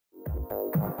Tēnā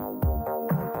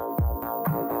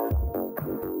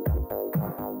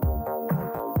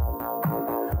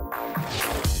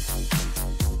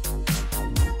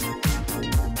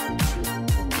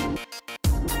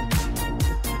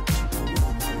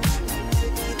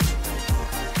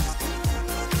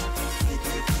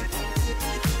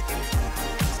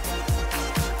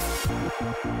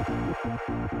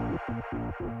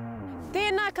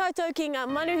koutou ki ngā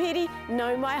manuhiri,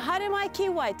 nau mai haere mai ki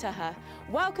Waitaha.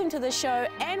 Welcome to the show,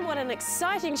 and what an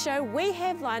exciting show we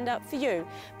have lined up for you,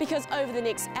 because over the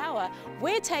next hour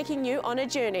we're taking you on a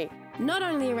journey. Not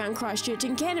only around Christchurch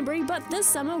and Canterbury, but this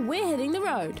summer we're hitting the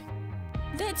road.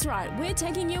 That's right, we're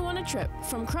taking you on a trip.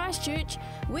 From Christchurch,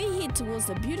 we head towards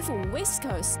the beautiful west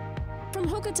coast, from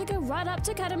Hokitika right up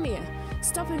to Karamea,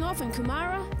 stopping off in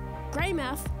Kumara,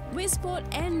 Greymouth, Westport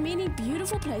and many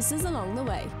beautiful places along the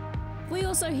way. We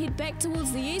also head back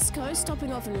towards the east coast,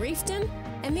 stopping off in Reefton,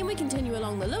 and then we continue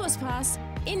along the Lewis Pass,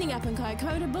 ending up in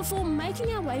Kaikoura before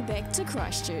making our way back to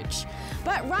Christchurch.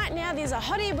 But right now there's a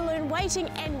hot air balloon waiting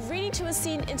and ready to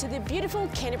ascend into the beautiful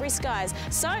Canterbury skies.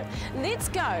 So let's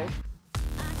go!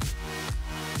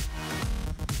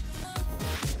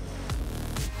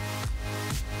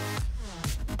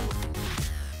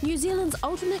 New Zealand's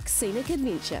ultimate scenic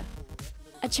adventure.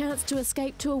 A chance to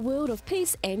escape to a world of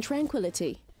peace and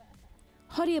tranquility.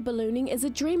 Hot air ballooning is a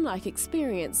dreamlike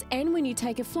experience, and when you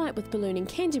take a flight with Ballooning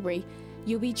Canterbury,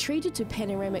 you'll be treated to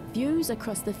panoramic views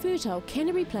across the fertile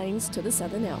Canterbury Plains to the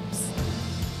Southern Alps.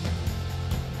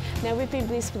 Now we've been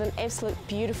blessed with an absolute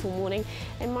beautiful morning,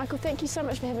 and Michael, thank you so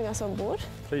much for having us on board.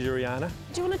 Pleasure, Rihanna.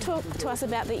 Do you want to talk to us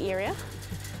about the area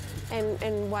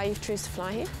and why you've chosen to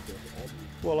fly here?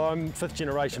 Well, I'm fifth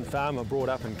generation farmer, brought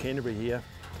up in Canterbury here,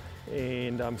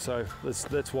 and so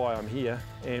that's why I'm here,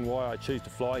 and why I choose to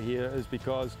fly here is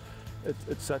because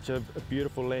it's such a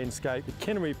beautiful landscape. The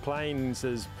Canterbury Plains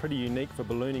is pretty unique for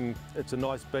ballooning. It's a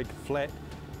nice big flat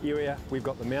area. We've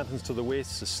got the mountains to the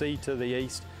west, the sea to the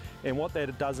east, and what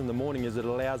that does in the morning is it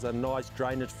allows a nice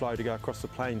drainage flow to go across the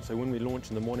plain. So when we launch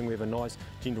in the morning, we have a nice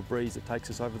gentle breeze that takes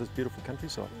us over this beautiful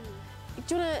countryside.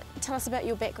 Do you want to tell us about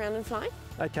your background in flying?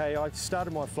 Okay, I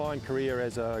started my flying career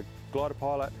as a glider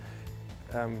pilot.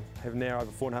 Have now over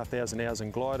 4,500 hours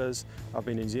in gliders. I've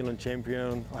been New Zealand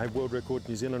champion, I have world records,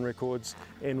 New Zealand records,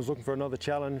 and was looking for another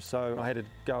challenge, so I had to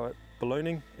go at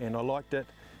ballooning, and I liked it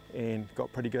and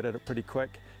got pretty good at it pretty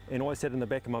quick, and always had in the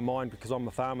back of my mind, because I'm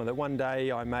a farmer, that one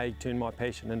day I may turn my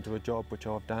passion into a job, which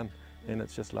I've done, and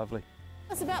it's just lovely.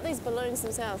 What's about these balloons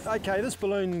themselves? Okay, this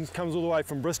balloon comes all the way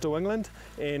from Bristol, England,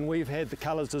 and we've had the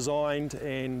colours designed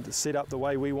and set up the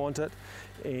way we want it,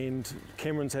 and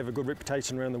Camerons have a good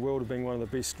reputation around the world of being one of the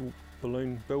best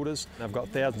balloon builders. They've got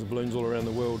thousands of balloons all around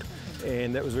the world,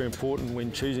 and that was very important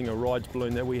when choosing a rides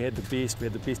balloon, that we had the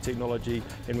best technology,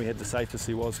 and we had the safest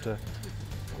there was to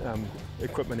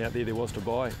equipment out there was to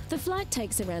buy. The flight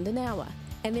takes around an hour,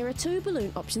 and there are two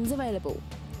balloon options available.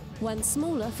 One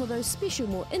smaller for those special,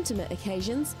 more intimate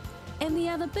occasions, and the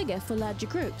other bigger for larger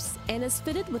groups, and is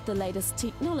fitted with the latest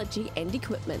technology and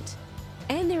equipment.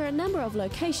 And there are a number of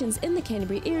locations in the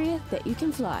Canterbury area that you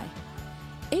can fly.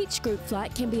 Each group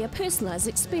flight can be a personalised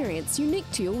experience unique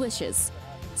to your wishes.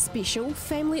 Special,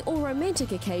 family or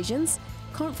romantic occasions,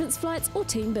 conference flights or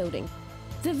team building.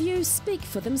 The views speak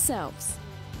for themselves,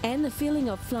 and the feeling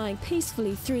of flying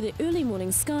peacefully through the early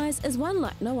morning skies is one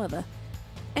like no other.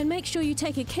 And make sure you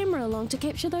take a camera along to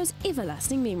capture those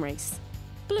everlasting memories.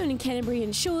 Ballooning Canterbury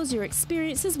ensures your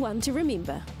experience is one to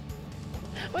remember.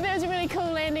 Well, that was a really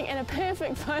cool landing and a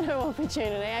perfect photo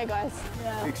opportunity, eh guys?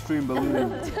 Yeah. Extreme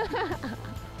balloon.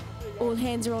 All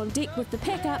hands are on deck with the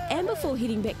pack up, and before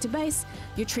heading back to base,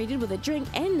 you're treated with a drink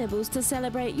and nibbles to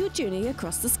celebrate your journey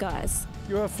across the skies.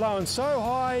 You have flown so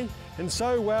high and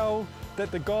so well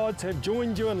that the gods have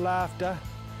joined you in laughter.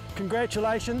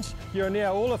 Congratulations, you are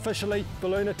now all officially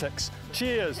balloonatics.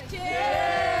 Cheers!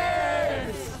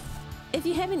 Cheers! If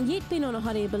you haven't yet been on a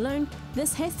hot air balloon,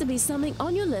 this has to be something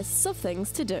on your lists of things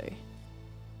to do.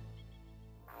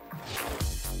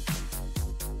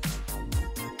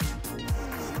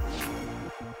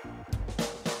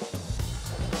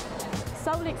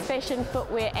 Solex Fashion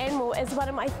Footwear and More is one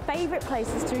of my favourite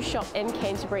places to shop in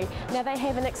Canterbury. Now they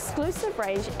have an exclusive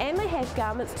range and they have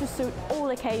garments to suit all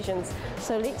occasions.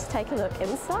 So let's take a look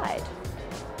inside.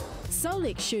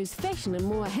 Solex Shoes Fashion and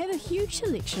More have a huge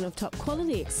selection of top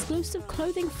quality exclusive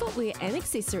clothing, footwear and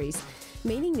accessories,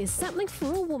 meaning there's something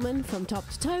for a woman from top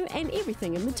to toe and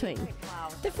everything in between.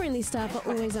 The friendly staff are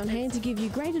always on hand to give you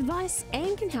great advice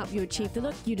and can help you achieve the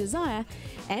look you desire,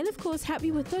 and of course help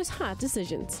you with those hard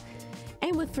decisions.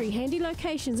 And with 3 handy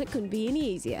locations, it couldn't be any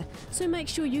easier. So make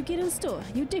sure you get in store.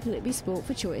 You'll definitely be spoilt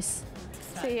for choice.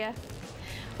 See ya.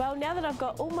 Well, now that I've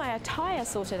got all my attire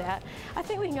sorted out, I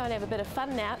think we can go and have a bit of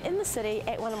fun now in the city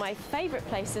at one of my favourite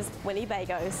places,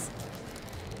 Winnebago's.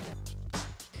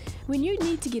 When you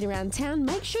need to get around town,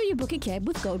 make sure you book a cab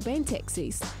with Gold Band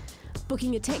taxis.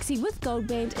 Booking a taxi with Gold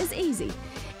Band is easy.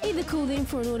 Either call them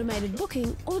for an automated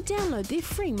booking or download their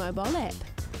free mobile app.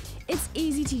 It's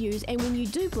easy to use, and when you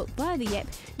do book via the app,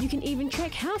 you can even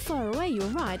track how far away your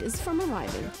ride is from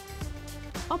arriving.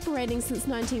 Operating since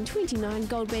 1929,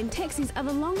 Gold Band taxis are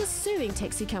the longest serving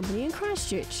taxi company in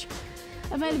Christchurch.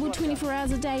 Available 24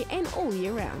 hours a day and all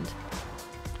year round.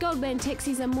 Gold Band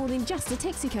taxis are more than just a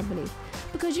taxi company,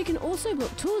 because you can also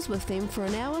book tours with them for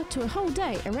an hour to a whole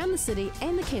day around the city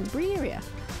and the Canterbury area.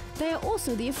 They are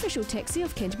also the official taxi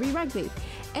of Canterbury Rugby,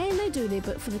 and they do their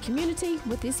bit for the community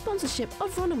with their sponsorship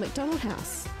of Ronald McDonald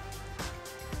House.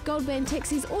 Gold Band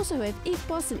taxis also have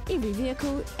EFTPOS in every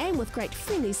vehicle, and with great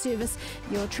friendly service,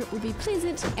 your trip will be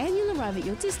pleasant and you'll arrive at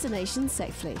your destination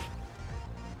safely.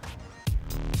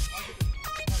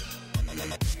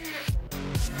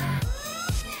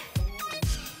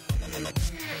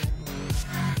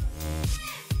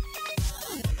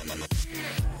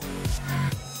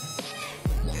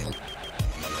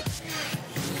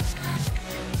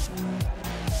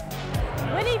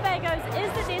 Winnebago's is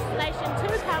the destination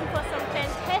to come for some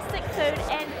fantastic food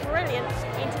and brilliant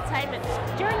entertainment.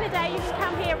 During the day you can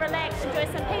come here, relax, enjoy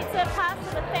some pizza,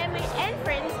 pasta with family and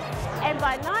friends, and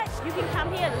by night you can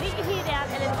come here, let your hair down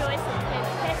and enjoy some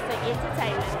fantastic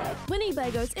entertainment.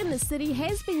 Winnebago's in the city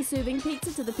has been serving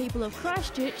pizza to the people of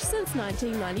Christchurch since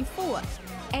 1994,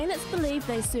 and it's believed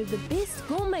they serve the best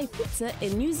gourmet pizza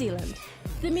in New Zealand.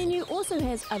 The menu also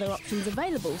has other options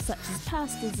available, such as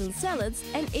pastas and salads,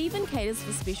 and even caters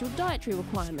for special dietary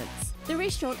requirements. The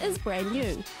restaurant is brand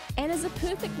new and is a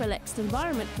perfect relaxed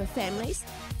environment for families,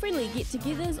 friendly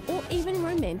get-togethers or even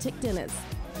romantic dinners.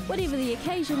 Whatever the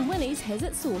occasion, Winnie's has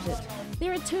it sorted.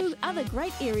 There are two other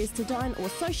great areas to dine or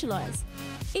socialise,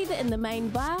 either in the main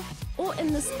bar or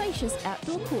in the spacious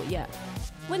outdoor courtyard.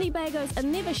 Winnebago's are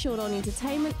never short on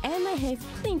entertainment, and they have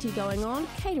plenty going on,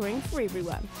 catering for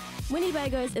everyone.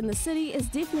 Winnebago's in the city is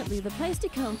definitely the place to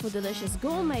come for delicious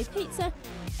gourmet pizza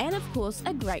and of course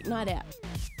a great night out.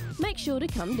 Make sure to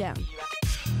come down.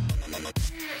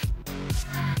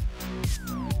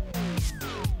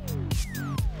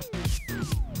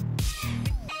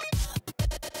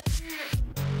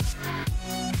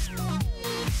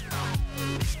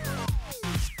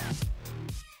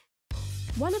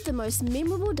 One of the most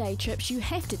memorable day trips you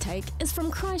have to take is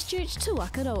from Christchurch to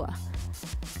Akaroa.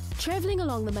 Travelling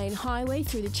along the main highway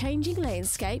through the changing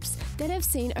landscapes that have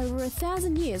seen over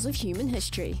 1,000 years of human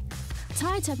history.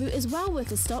 Taitapu is well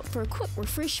worth a stop for a quick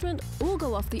refreshment, or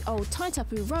go off the old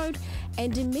Taitapu Road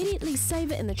and immediately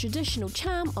savour in the traditional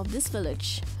charm of this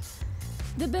village.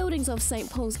 The buildings of St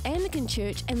Paul's Anglican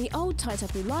Church and the old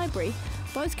Taitapu Library,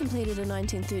 both completed in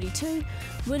 1932,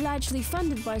 were largely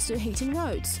funded by Sir Heaton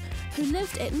Rhodes, who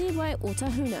lived at nearby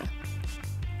Otahuna.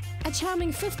 A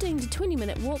charming 15 to 20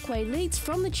 minute walkway leads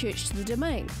from the church to the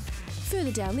domain,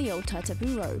 further down the old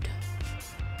Taitapu Road.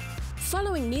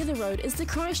 Following near the road is the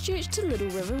Christchurch to Little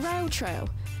River Rail Trail.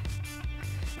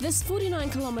 This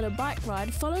 49-kilometre bike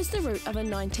ride follows the route of a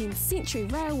 19th century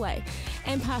railway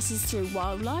and passes through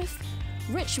wildlife,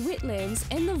 rich wetlands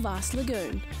and the vast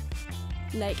lagoon,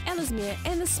 Lake Ellesmere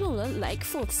and the smaller Lake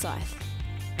Forsyth.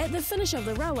 At the finish of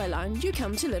the railway line you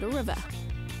come to Little River.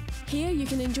 Here you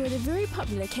can enjoy the very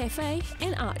popular cafe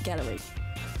and art gallery.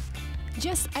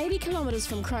 Just 80 kilometres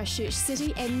from Christchurch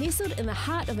City and nestled in the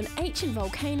heart of an ancient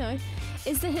volcano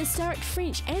is the historic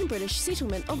French and British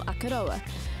settlement of Akaroa,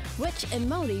 which in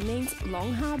Māori means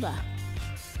Long Harbour.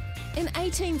 In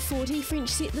 1840, French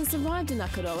settlers arrived in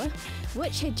Akaroa,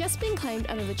 which had just been claimed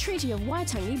under the Treaty of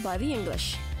Waitangi by the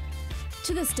English.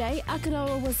 To this day,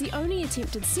 Akaroa was the only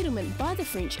attempted settlement by the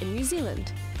French in New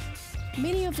Zealand.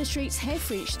 Many of the streets have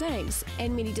French names,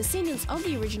 and many descendants of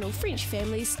the original French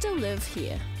families still live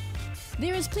here.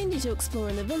 There is plenty to explore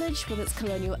in the village with its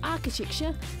colonial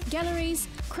architecture, galleries,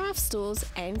 craft stores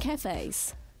and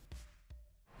cafes.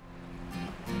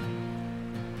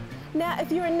 Now,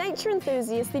 if you're a nature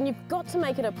enthusiast, then you've got to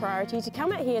make it a priority to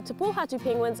come out here to Pohatu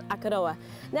Penguins, Akaroa.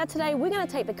 Now today we're going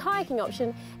to take the kayaking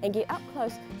option and get up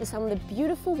close to some of the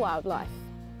beautiful wildlife.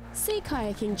 Sea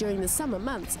kayaking during the summer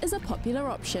months is a popular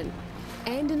option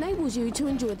and enables you to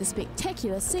enjoy the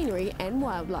spectacular scenery and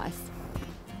wildlife.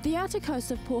 The outer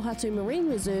coast of Pohatu Marine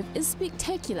Reserve is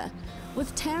spectacular,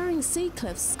 with towering sea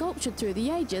cliffs sculptured through the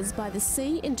ages by the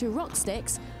sea into rock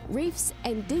stacks, reefs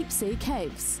and deep sea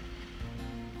caves.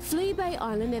 Flea Bay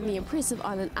Island and the impressive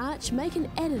Island Arch make an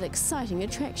added exciting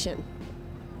attraction.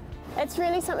 It's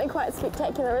really something quite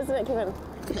spectacular, isn't it, Kevin?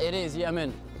 It is, yeah. I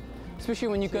mean, especially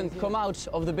when you can come out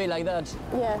of the bay like that.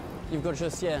 Yeah. You've got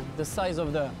just, yeah, the size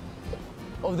of the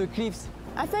cliffs.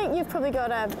 I think you've probably got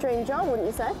a dream job, wouldn't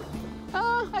you say?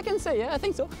 I can say, yeah, I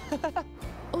think so.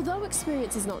 Although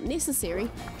experience is not necessary,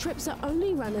 trips are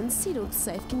only run in settled,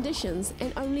 safe conditions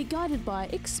and only guided by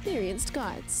experienced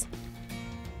guides.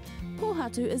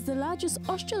 Pohatu is the largest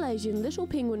Australasian little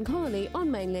penguin colony on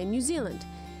mainland New Zealand,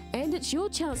 and it's your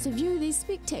chance to view these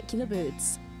spectacular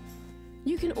birds.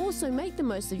 You can also make the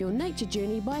most of your nature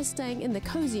journey by staying in the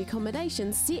cosy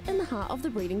accommodation set in the heart of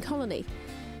the breeding colony.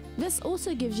 This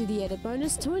also gives you the added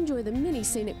bonus to enjoy the many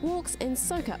scenic walks and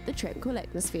soak up the tranquil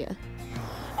atmosphere.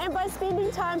 And by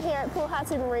spending time here at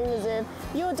Pohatu Marine Reserve,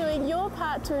 you're doing your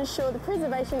part to ensure the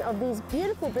preservation of these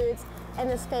beautiful birds and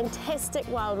this fantastic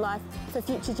wildlife for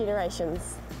future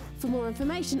generations. For more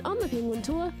information on the Penguin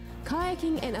Tour,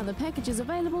 kayaking and other packages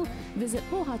available, visit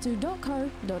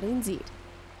pohatu.co.nz.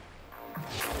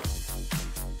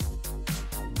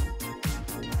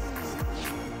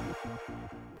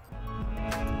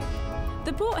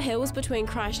 The Port Hills between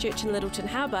Christchurch and Lyttelton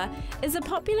Harbour is a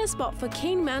popular spot for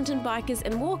keen mountain bikers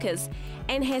and walkers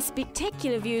and has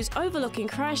spectacular views overlooking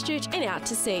Christchurch and out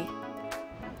to sea.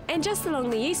 And just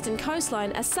along the eastern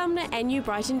coastline are Sumner and New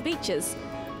Brighton beaches,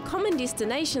 common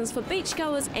destinations for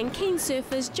beachgoers and keen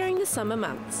surfers during the summer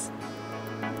months.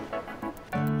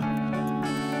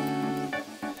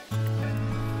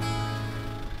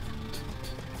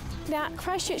 Now,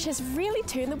 Christchurch has really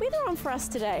turned the weather on for us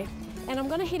today, and I'm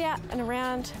going to head out and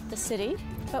around the city,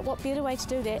 but what better way to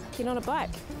do that than on a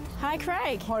bike? Hi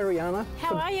Craig. Hi Rihanna.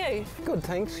 How are you? Good,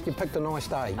 thanks. You picked a nice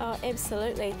day. Oh,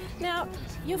 absolutely. Now,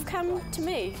 you've come to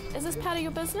me. Is this part of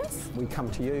your business? We come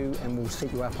to you and we'll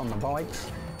set you up on the bikes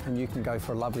and you can go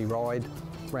for a lovely ride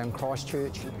around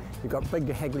Christchurch. You've got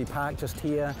Big Hagley Park just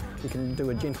here. You can do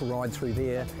a gentle ride through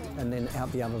there and then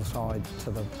out the other side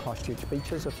to the Christchurch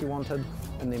beaches if you wanted,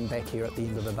 and then back here at the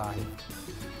end of the day.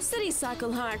 City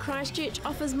Cycle Hire Christchurch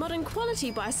offers modern quality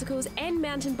bicycles and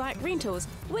mountain bike rentals,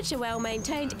 which are well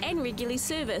maintained and regularly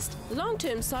serviced.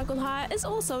 Long-term cycle hire is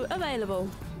also available.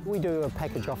 We do a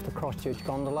package off the Christchurch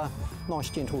gondola, nice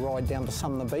gentle ride down to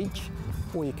Sumner Beach,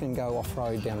 or you can go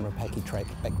off-road down Rapaki track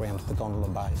back round to the gondola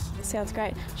base. Sounds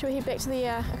great. Shall we head back to the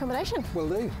accommodation? Will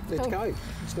do. Let's Cool. go.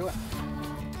 Let's do it.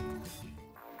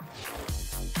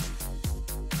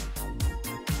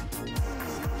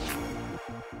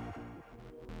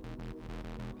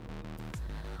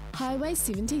 Highway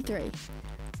 73,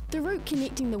 the route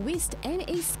connecting the west and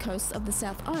east coasts of the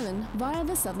South Island via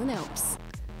the Southern Alps.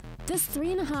 This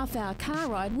 3.5-hour car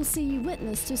ride will see you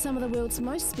witness to some of the world's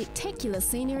most spectacular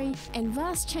scenery and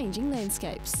vast changing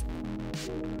landscapes.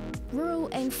 Rural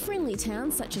and friendly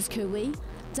towns such as Kuwi,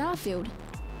 Darfield,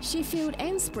 Sheffield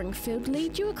and Springfield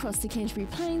lead you across the Canterbury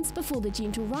Plains before the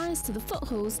gentle rise to the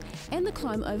foothills and the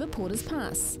climb over Porter's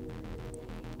Pass.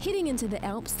 Heading into the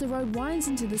Alps, the road winds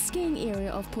into the skiing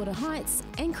area of Porter Heights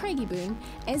and Craigieburn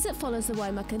as it follows the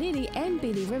Waimakariri and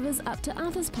Beeley rivers up to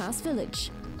Arthur's Pass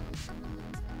village.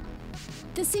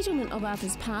 The settlement of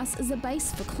Arthur's Pass is a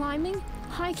base for climbing,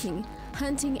 hiking,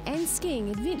 hunting and skiing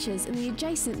adventures in the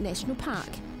adjacent national park.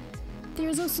 There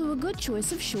is also a good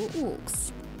choice of short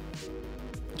walks.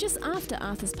 Just after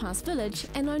Arthur's Pass village,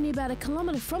 and only about 1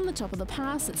 kilometre from the top of the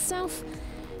pass itself,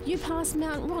 you pass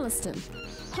Mount Wollaston,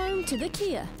 home to the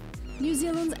kea, New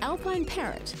Zealand's alpine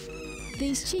parrot.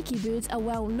 These cheeky birds are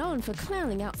well known for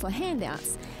clowning out for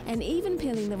handouts and even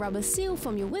peeling the rubber seal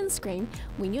from your windscreen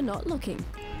when you're not looking.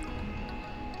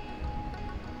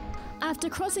 After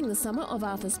crossing the summit of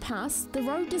Arthur's Pass, the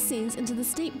road descends into the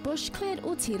steep bush-clad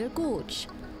Otira Gorge.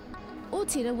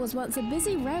 Otira was once a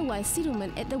busy railway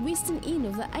settlement at the western end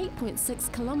of the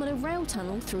 8.6 kilometre rail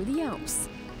tunnel through the Alps.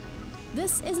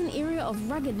 This is an area of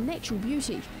rugged natural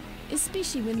beauty,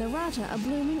 especially when the rata are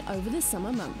blooming over the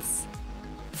summer months.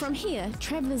 From here,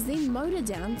 travellers then motor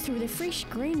down through the fresh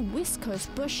green west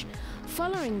coast bush,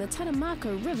 following the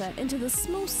Taramako River into the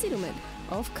small settlement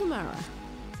of Kumara.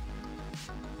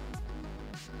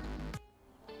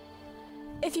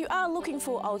 If you are looking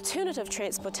for alternative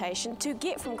transportation to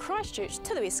get from Christchurch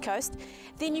to the west coast,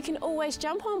 then you can always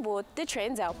jump on board the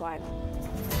Transalpine.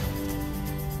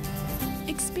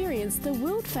 Experience the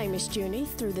world-famous journey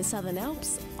through the Southern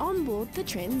Alps on board the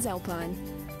Transalpine.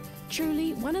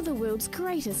 Truly one of the world's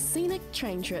greatest scenic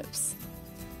train trips.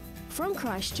 From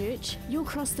Christchurch, you'll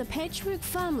cross the patchwork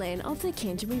farmland of the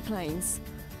Canterbury Plains.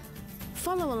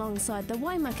 Follow alongside the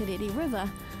Waimakariri River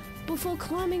before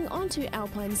climbing onto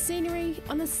alpine scenery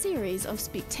on a series of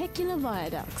spectacular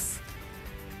viaducts.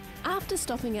 After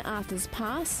stopping at Arthur's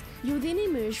Pass, you'll then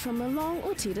emerge from the long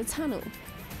Otira Tunnel.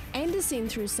 and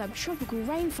descend through subtropical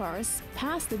rainforests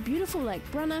past the beautiful Lake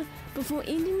Brunner before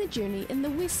ending the journey in the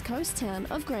west coast town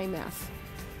of Greymouth.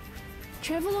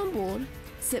 Travel on board,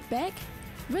 sit back,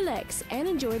 relax and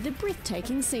enjoy the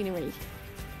breathtaking scenery.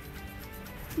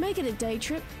 Make it a day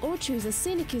trip or choose a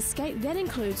scenic escape that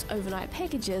includes overnight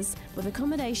packages with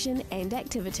accommodation and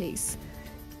activities.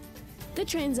 The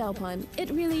Transalpine, it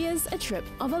really is a trip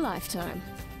of a lifetime.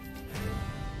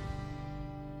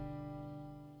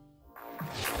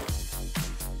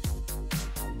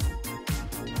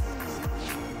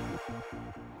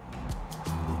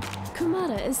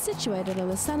 Kumara is situated on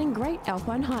the stunning Great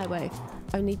Alpine Highway,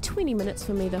 only 20 minutes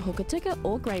from either Hokitika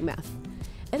or Greymouth.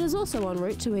 It is also en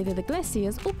route to either the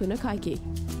glaciers or Punakaiki.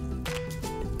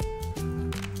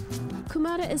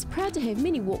 Kumara is proud to have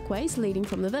many walkways leading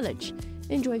from the village.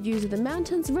 Enjoy views of the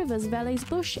mountains, rivers, valleys,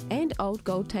 bush and old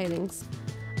gold tailings.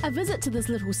 A visit to this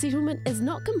little settlement is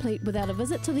not complete without a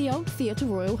visit to the old Theatre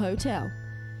Royal Hotel.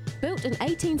 Built in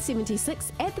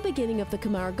 1876 at the beginning of the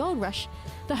Kumara Gold Rush,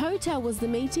 the hotel was the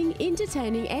meeting,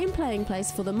 entertaining and playing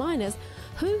place for the miners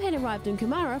who had arrived in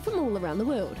Kumara from all around the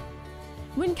world.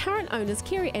 When current owners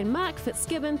Kerry and Mark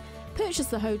Fitzgibbon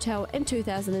purchased the hotel in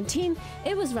 2010,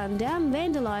 it was run down,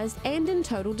 vandalised and in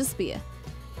total despair.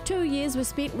 2 years were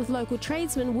spent with local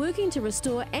tradesmen working to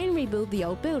restore and rebuild the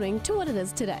old building to what it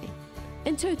is today.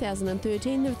 In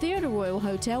 2013, the Theatre Royal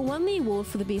Hotel won the award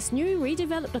for the best new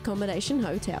redeveloped accommodation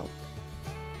hotel.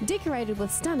 Decorated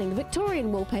with stunning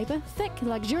Victorian wallpaper, thick,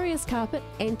 luxurious carpet,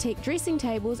 antique dressing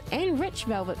tables and rich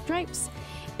velvet drapes,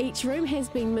 each room has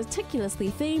been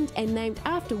meticulously themed and named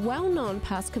after well-known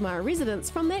past Kumara residents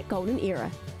from that golden era.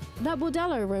 The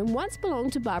Bordello room once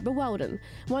belonged to Barbara Weldon,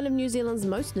 one of New Zealand's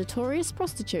most notorious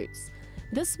prostitutes.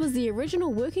 This was the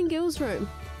original working girls' room.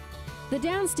 The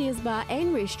downstairs bar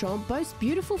and restaurant boast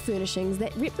beautiful furnishings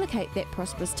that replicate that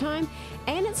prosperous time,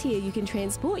 and it's here you can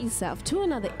transport yourself to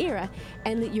another era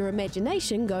and let your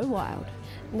imagination go wild.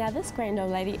 Now this grand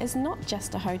old lady is not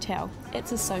just a hotel,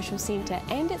 it's a social centre,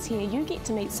 and it's here you get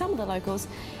to meet some of the locals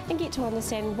and get to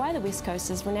understand why the West Coast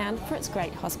is renowned for its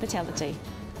great hospitality.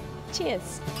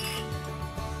 Cheers!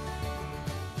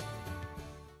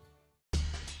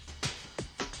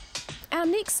 Our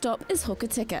next stop is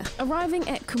Hokitika. Arriving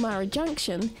at Kumara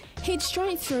Junction, head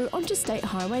straight through onto State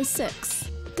Highway 6.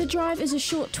 The drive is a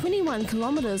short 21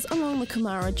 kilometres along the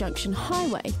Kumara Junction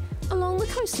Highway, along the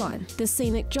coastline. The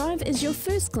scenic drive is your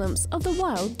first glimpse of the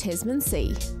wild Tasman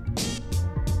Sea.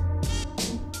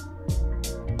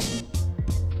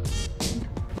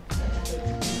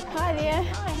 Hi there.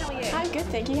 Hi, how are you? I'm good,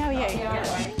 thank you. How are you?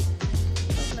 Good.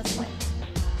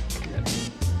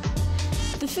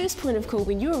 The first point of call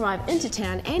when you arrive into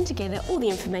town and to gather all the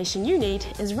information you need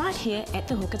is right here at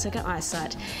the Hokitika Ice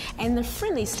Site, and the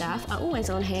friendly staff are always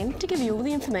on hand to give you all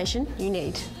the information you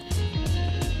need.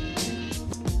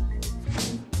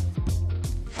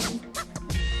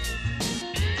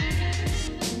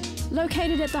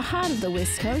 Located at the heart of the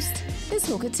West Coast is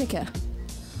Hokitika,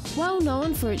 well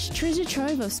known for its treasure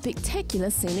trove of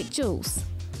spectacular scenic jewels.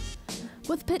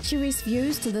 With picturesque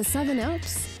views to the Southern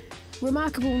Alps,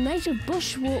 remarkable native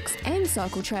bush walks and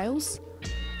cycle trails,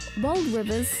 bold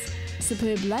rivers,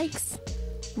 superb lakes,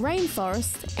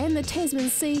 rainforests and the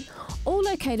Tasman Sea, all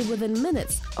located within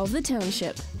minutes of the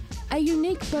township. A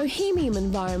unique bohemian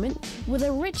environment with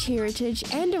a rich heritage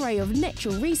and array of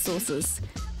natural resources.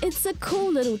 It's a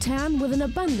cool little town with an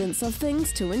abundance of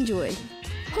things to enjoy.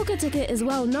 Hokitika is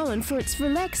well known for its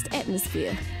relaxed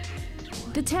atmosphere.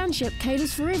 The township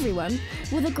caters for everyone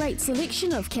with a great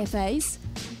selection of cafes,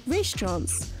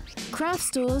 restaurants, craft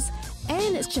stores,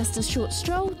 and it's just a short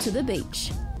stroll to the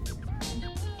beach.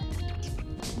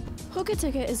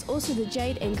 Hokitika is also the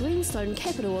jade and greenstone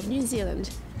capital of New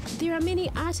Zealand. There are many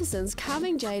artisans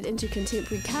carving jade into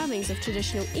contemporary carvings of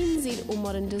traditional NZ or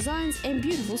modern designs and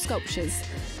beautiful sculptures.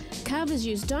 Carvers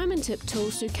use diamond-tipped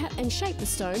tools to cut and shape the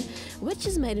stone, which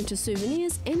is made into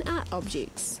souvenirs and art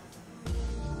objects.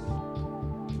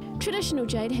 Traditional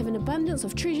jade have an abundance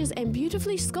of treasures and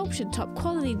beautifully sculptured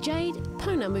top-quality jade,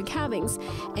 pounamu carvings,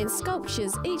 and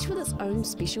sculptures, each with its own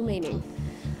special meaning.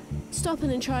 Stop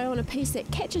in and try on a piece that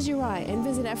catches your eye and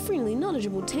visit our friendly,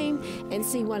 knowledgeable team and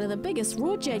see one of the biggest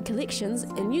raw jade collections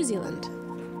in New Zealand.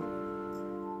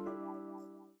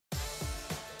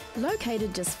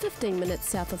 Located just 15 minutes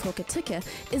south of Hokitika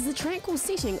is the tranquil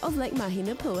setting of Lake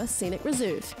Mahinapua Scenic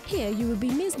Reserve. Here you will be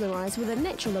mesmerised with a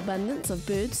natural abundance of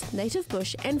birds, native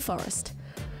bush and forest.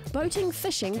 Boating,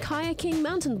 fishing, kayaking,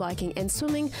 mountain biking and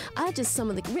swimming are just some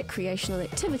of the recreational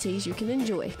activities you can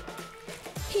enjoy.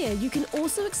 Here you can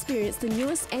also experience the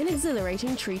newest and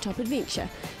exhilarating treetop adventure,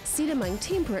 set among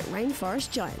temperate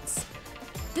rainforest giants.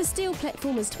 The steel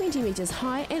platform is 20 metres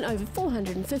high and over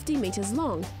 450 metres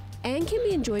long, and can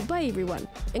be enjoyed by everyone,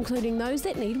 including those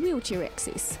that need wheelchair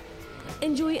access.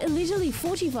 Enjoy a leisurely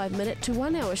 45-minute to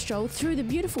 1 hour stroll through the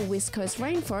beautiful West Coast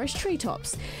rainforest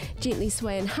treetops. Gently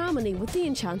sway in harmony with the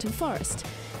enchanted forest.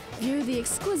 View the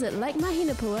exquisite Lake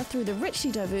Mahinapua through the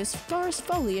richly diverse forest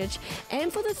foliage,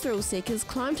 and for the thrill seekers,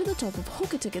 climb to the top of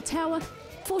Hokitika Tower,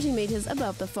 40 metres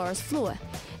above the forest floor,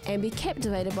 and be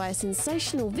captivated by a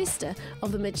sensational vista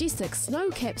of the majestic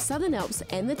snow-capped Southern Alps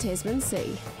and the Tasman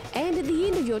Sea. And at the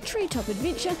end of your treetop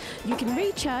adventure, you can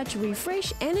recharge,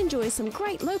 refresh and enjoy some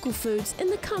great local foods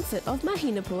in the comfort of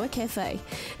Mahinapua Cafe.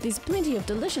 There's plenty of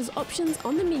delicious options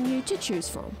on the menu to choose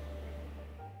from.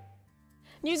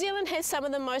 New Zealand has some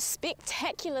of the most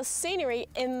spectacular scenery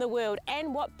in the world,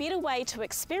 and what better way to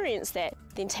experience that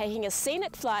than taking a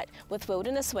scenic flight with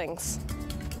Wilderness Wings.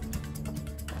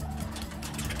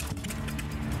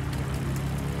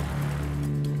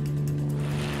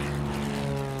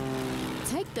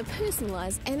 Take the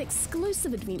personalised and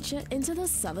exclusive adventure into the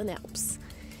Southern Alps.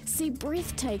 See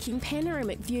breathtaking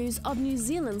panoramic views of New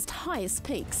Zealand's highest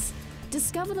peaks.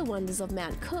 Discover the wonders of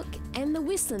Mount Cook and the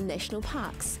Westland National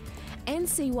Parks, and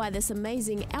see why this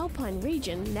amazing alpine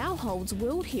region now holds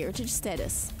World Heritage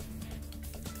status.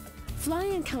 Fly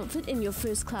in comfort in your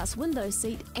first-class window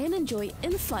seat and enjoy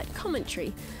in-flight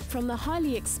commentary from the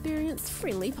highly experienced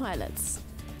friendly pilots.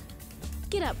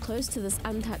 Get up close to this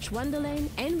untouched wonderland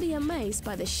and be amazed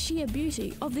by the sheer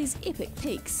beauty of these epic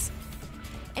peaks.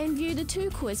 And view the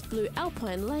turquoise blue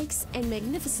alpine lakes and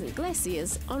magnificent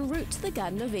glaciers en route to the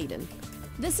Garden of Eden.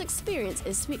 This experience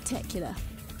is spectacular.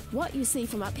 What you see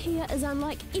from up here is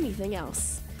unlike anything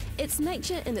else. It's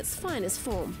nature in its finest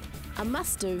form, a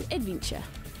must-do adventure.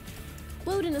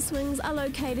 Wilderness Wings are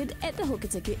located at the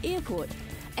Hokitika Airport,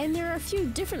 and there are a few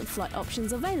different flight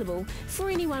options available for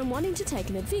anyone wanting to take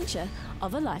an adventure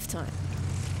of a lifetime.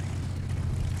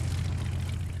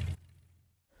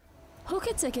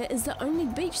 Hokitika is the only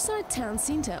beachside town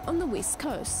centre on the west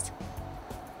coast.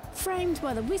 Framed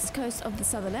by the west coast of the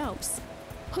Southern Alps,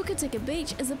 Hokitika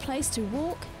Beach is a place to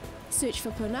walk, search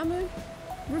for pounamu,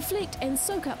 reflect and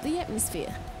soak up the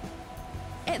atmosphere.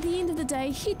 At the end of the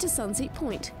day, head to Sunset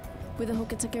Point, where the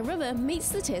Hokitika River meets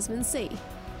the Tasman Sea,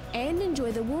 and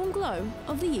enjoy the warm glow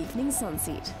of the evening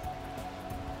sunset.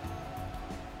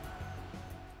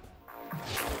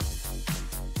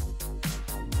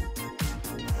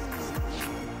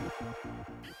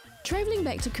 Travelling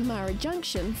back to Kumara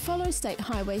Junction, follow State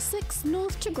Highway 6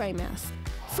 north to Greymouth.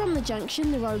 From the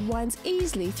junction, the road winds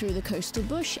easily through the coastal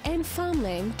bush and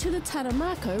farmland to the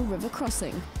Taramako River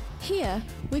crossing. Here,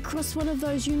 we cross one of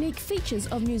those unique features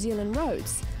of New Zealand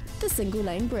roads, the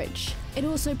single-lane bridge. It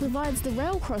also provides the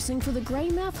rail crossing for the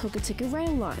Greymouth-Hokitika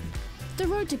rail line. The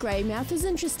road to Greymouth is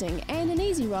interesting and an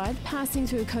easy ride, passing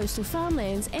through coastal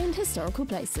farmlands and historical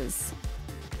places.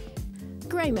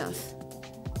 Greymouth.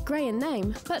 Grey in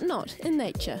name, but not in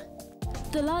nature.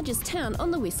 The largest town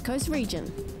on the West Coast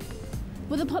region,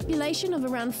 with a population of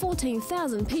around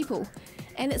 14,000 people,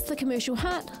 and it's the commercial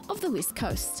heart of the West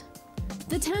Coast.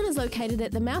 The town is located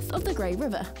at the mouth of the Grey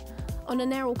River, on a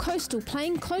narrow coastal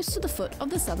plain close to the foot of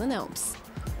the Southern Alps.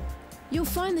 You'll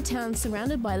find the town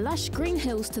surrounded by lush green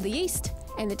hills to the east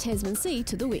and the Tasman Sea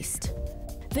to the west.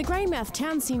 The Greymouth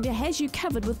Town Centre has you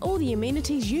covered with all the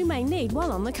amenities you may need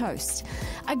while on the coast.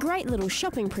 A great little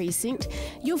shopping precinct,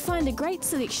 you'll find a great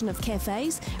selection of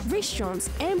cafes, restaurants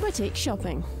and boutique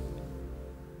shopping.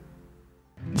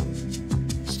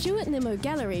 Stuart Nemo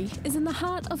Gallery is in the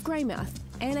heart of Greymouth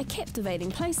and a captivating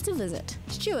place to visit.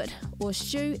 Stuart, or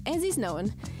Stu as he's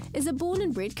known, is a born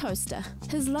and bred coaster.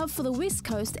 His love for the West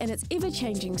Coast and its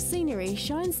ever-changing scenery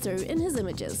shines through in his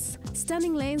images.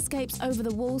 Stunning landscapes over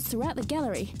the walls throughout the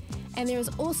gallery, and there is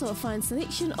also a fine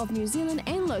selection of New Zealand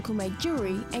and local-made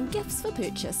jewellery and gifts for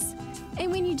purchase. And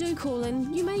when you do call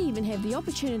in, you may even have the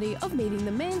opportunity of meeting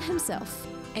the man himself,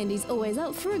 and he's always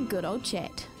up for a good old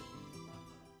chat.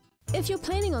 If you're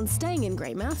planning on staying in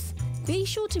Greymouth, be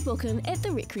sure to book in at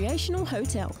the Recreational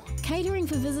Hotel, catering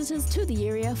for visitors to the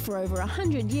area for over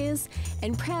 100 years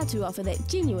and proud to offer that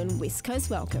genuine West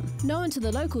Coast welcome. Known to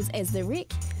the locals as the Rec,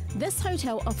 this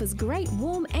hotel offers great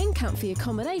warm and comfy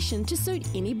accommodation to suit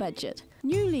any budget.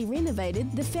 Newly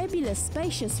renovated, the fabulous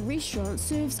spacious restaurant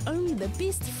serves only the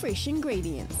best fresh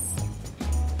ingredients.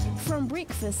 From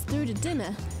breakfast through to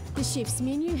dinner, the chef's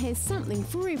menu has something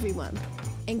for everyone,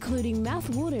 including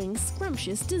mouth-watering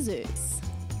scrumptious desserts.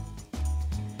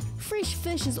 Fresh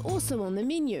fish is also on the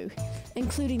menu,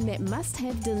 including that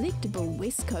must-have delectable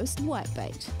West Coast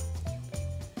whitebait.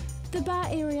 The bar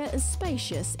area is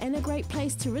spacious and a great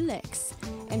place to relax,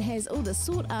 and has all the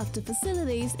sought-after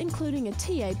facilities including a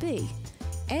TAB,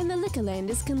 and the Liquorland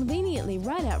is conveniently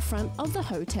right out front of the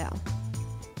hotel.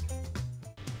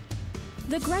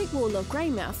 The Great Wall of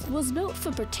Greymouth was built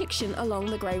for protection along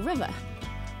the Grey River,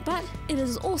 but it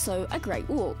is also a great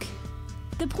walk.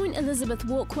 The Point Elizabeth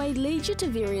Walkway leads you to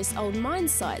various old mine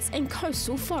sites and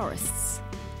coastal forests.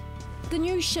 The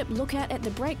new ship lookout at the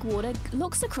breakwater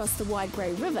looks across the wide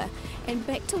Grey River and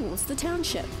back towards the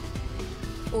township.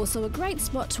 Also a great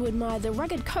spot to admire the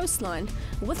rugged coastline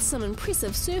with some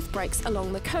impressive surf breaks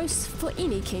along the coast for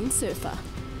any keen surfer.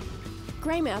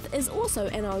 Greymouth is also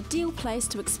an ideal place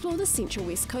to explore the central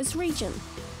West Coast region.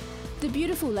 The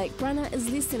beautiful Lake Brunner is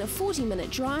less than a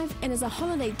 40-minute drive and is a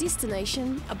holiday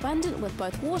destination abundant with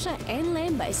both water and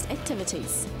land-based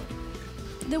activities.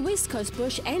 The West Coast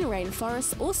bush and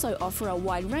rainforests also offer a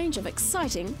wide range of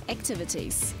exciting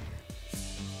activities.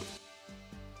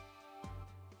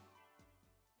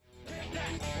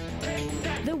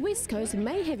 The West Coast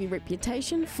may have a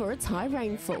reputation for its high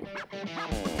rainfall.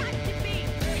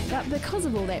 But because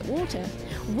of all that water,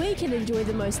 we can enjoy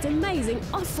the most amazing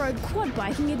off-road quad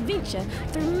biking adventure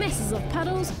through masses of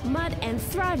puddles, mud and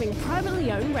thriving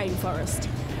privately owned rainforest.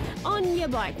 On Your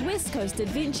Bike West Coast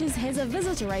Adventures has a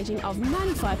visitor rating of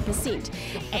 95%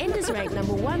 and is ranked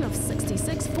 #1 of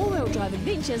 66 four-wheel drive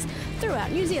adventures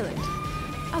throughout New Zealand.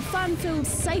 A fun-filled,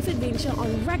 safe adventure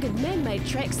on rugged man-made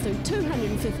tracks through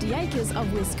 250 acres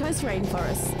of West Coast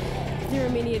rainforests. There are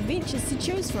many adventures to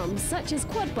choose from, such as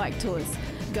quad bike tours,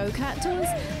 go-kart tours,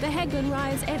 the Haglin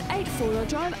rides and 8 four-wheel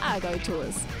drive Argo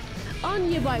tours.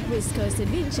 On Your Bike West Coast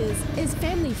Adventures is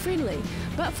family friendly,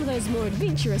 but for those more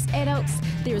adventurous adults,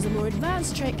 there is a more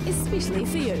advanced track especially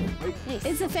for you.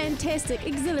 It's a fantastic,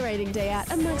 exhilarating day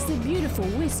out amongst the beautiful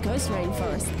West Coast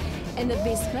rainforest, and the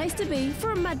best place to be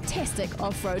for a mud-tastic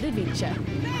off-road adventure.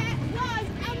 That was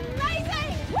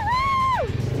amazing!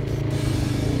 Woohoo!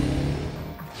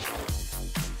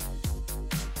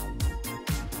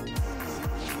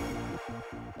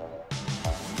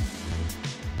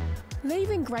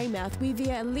 Leaving Greymouth, we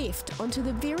veer left onto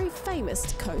the very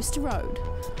famous Coast Road,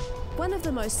 one of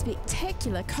the most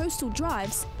spectacular coastal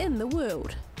drives in the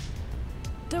world.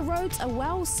 The roads are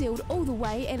well sealed all the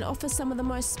way and offer some of the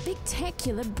most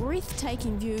spectacular,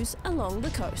 breathtaking views along the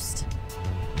coast.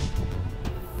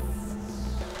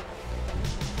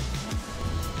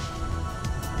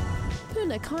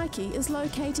 Punakaiki is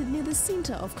located near the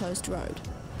centre of Coast Road.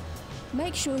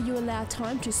 Make sure you allow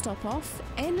time to stop off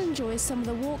and enjoy some of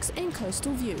the walks and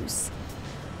coastal views.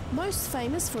 Most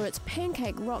famous for its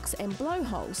pancake rocks and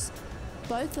blowholes,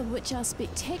 both of which are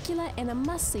spectacular and a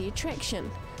must-see attraction.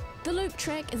 The loop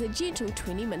track is a gentle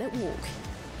 20-minute walk.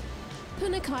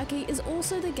 Punakaiki is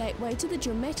also the gateway to the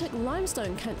dramatic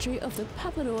limestone country of the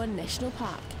Paparoa National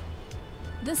Park.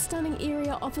 This stunning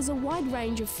area offers a wide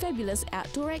range of fabulous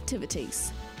outdoor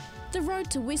activities. The road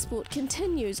to Westport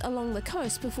continues along the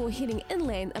coast before heading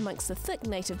inland amongst the thick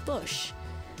native bush.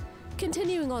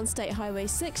 Continuing on State Highway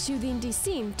 6, you then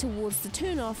descend towards the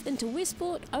turn-off into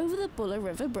Westport over the Buller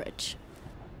River Bridge.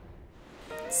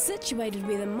 Situated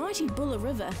where the mighty Buller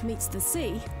River meets the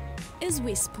sea is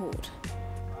Westport.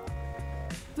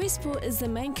 Westport is the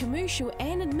main commercial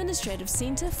and administrative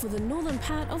centre for the northern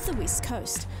part of the West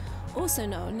Coast, also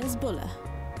known as Buller.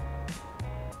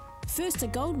 First a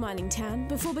gold mining town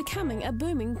before becoming a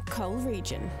booming coal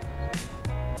region.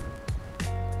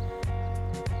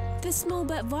 This small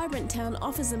but vibrant town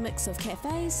offers a mix of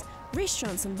cafes,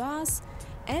 restaurants and bars,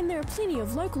 and there are plenty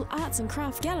of local arts and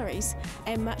craft galleries,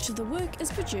 and much of the work is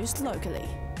produced locally.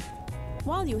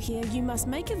 While you're here, you must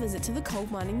make a visit to the Coal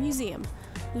Mining Museum,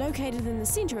 located in the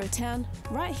centre of town,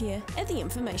 right here at the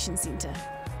Information Centre.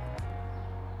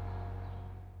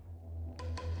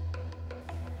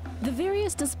 The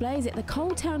various displays at the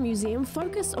Coal Town Museum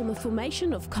focus on the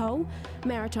formation of coal,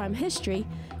 maritime history,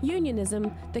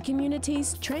 unionism, the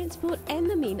communities, transport and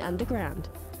the men underground.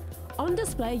 On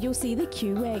display you'll see the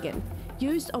Q Wagon,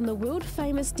 used on the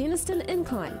world-famous Denniston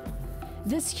Incline.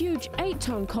 This huge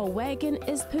 8-ton coal wagon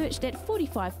is perched at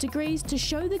 45 degrees to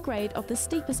show the grade of the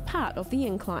steepest part of the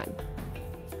incline.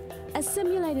 A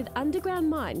simulated underground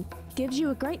mine gives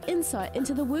you a great insight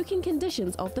into the working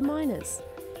conditions of the miners.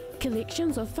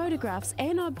 Collections of photographs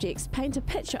and objects paint a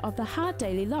picture of the hard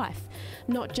daily life,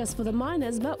 not just for the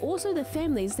miners but also the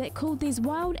families that called these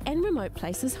wild and remote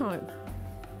places home.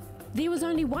 There was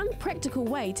only one practical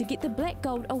way to get the black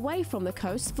gold away from the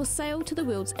coast for sale to the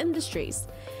world's industries,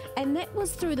 and that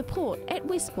was through the port at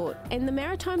Westport, and the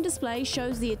maritime display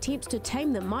shows the attempts to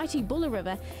tame the mighty Buller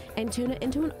River and turn it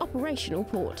into an operational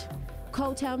port.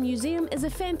 Coal Town Museum is a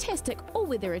fantastic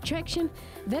all-weather attraction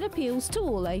that appeals to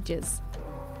all ages.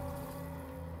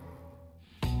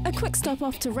 A quick stop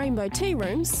off to Rainbow Tea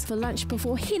Rooms for lunch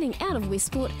before heading out of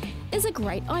Westport is a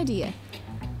great idea.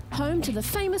 Home to the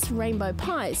famous rainbow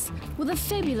pies, with a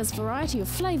fabulous variety of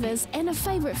flavours and a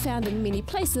favourite found in many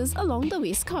places along the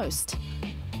west coast.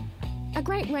 A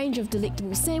great range of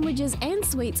delectable sandwiches and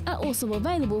sweets are also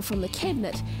available from the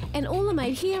cabinet, and all are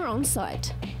made here on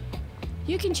site.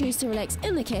 You can choose to relax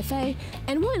in the cafe,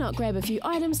 and why not grab a few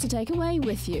items to take away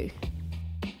with you.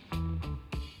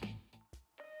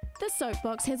 The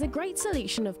Soapbox has a great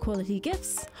selection of quality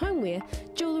gifts, homeware,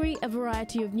 jewellery, a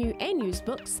variety of new and used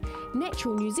books,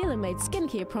 natural New Zealand made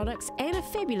skincare products and a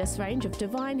fabulous range of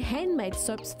divine handmade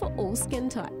soaps for all skin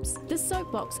types. The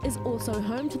Soapbox is also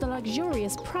home to the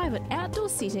luxurious private outdoor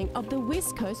setting of the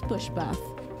West Coast Bush Bath.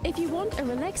 If you want a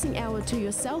relaxing hour to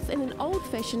yourself in an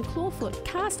old-fashioned clawfoot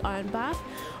cast iron bath,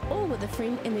 or with a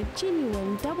friend in a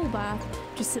genuine double bath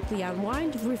to simply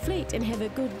unwind, reflect and have a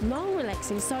good long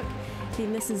relaxing soak,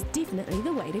 then this is definitely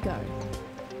the way to go.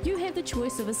 You have the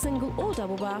choice of a single or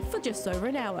double bath for just over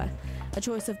an hour, a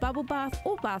choice of bubble bath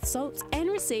or bath salts, and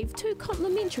receive 2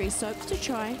 complimentary soaps to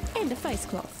try and a face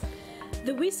cloth.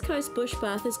 The West Coast Bush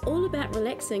Bath is all about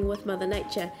relaxing with Mother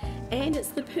Nature, and it's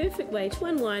the perfect way to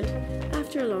unwind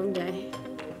after a long day.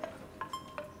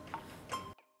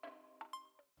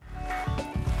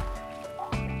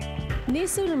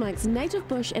 Nestled amongst native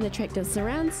bush and attractive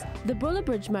surrounds, the Buller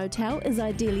Bridge Motel is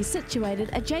ideally situated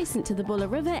adjacent to the Buller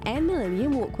River and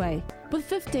Millennium Walkway. With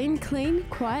 15 clean,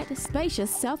 quiet,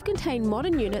 spacious, self-contained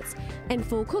modern units and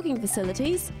full cooking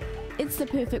facilities, it's the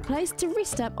perfect place to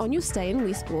rest up on your stay in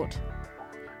Westport.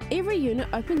 Every unit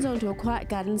opens onto a quiet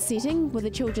garden setting with a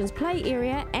children's play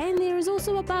area, and there is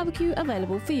also a barbecue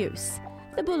available for use.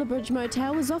 The Buller Bridge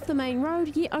Motel is off the main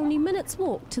road, yet only minutes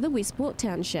walk to the Westport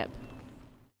Township.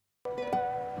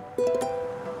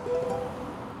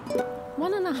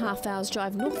 1.5 hours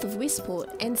drive north of Westport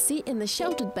and set in the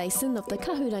sheltered basin of the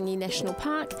Kahurangi National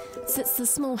Park sits the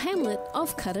small hamlet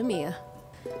of Karamea.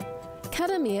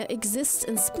 Karamea exists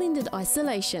in splendid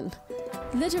isolation,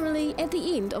 literally at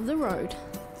the end of the road.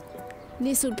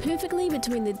 Nestled perfectly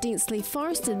between the densely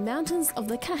forested mountains of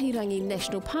the Kahurangi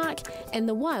National Park and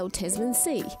the wild Tasman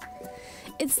Sea.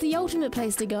 It's the ultimate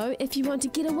place to go if you want to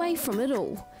get away from it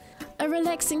all. A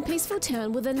relaxing, peaceful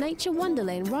town with a nature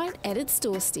wonderland right at its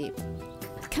doorstep.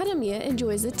 Karamea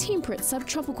enjoys a temperate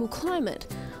subtropical climate,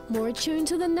 more attuned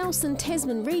to the Nelson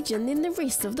Tasman region than the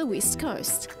rest of the west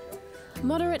coast.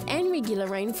 Moderate and regular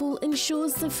rainfall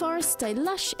ensures the forests stay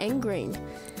lush and green,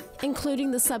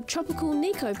 including the subtropical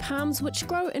Nico palms which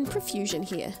grow in profusion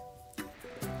here.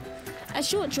 A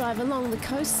short drive along the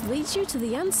coast leads you to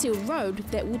the unsealed road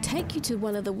that will take you to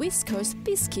one of the West Coast's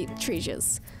best-kept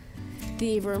treasures,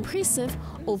 the ever-impressive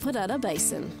Oparara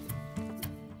Basin.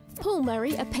 Paul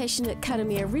Murray, a passionate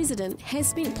Karamea resident, has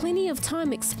spent plenty of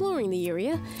time exploring the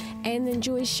area and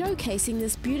enjoys showcasing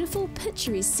this beautiful,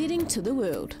 picturesque setting to the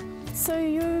world. So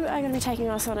you are going to be taking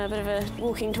us on a bit of a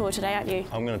walking tour today, aren't you?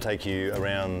 I'm going to take you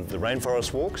around the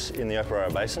rainforest walks in the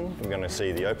Oparara Basin. We're going to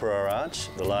see the Oparara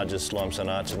Arch, the largest limestone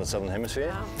arch in the Southern Hemisphere,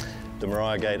 wow. The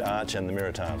Mariah Gate Arch and the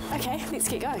Miritam. Okay, let's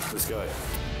get going. Let's go.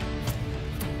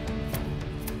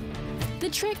 The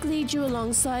track leads you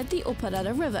alongside the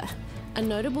Oparara River, a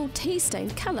notable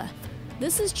tea-stained colour.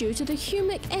 This is due to the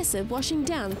humic acid washing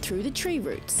down through the tree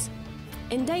roots.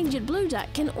 Endangered blue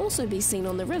duck can also be seen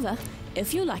on the river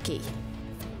if you're lucky.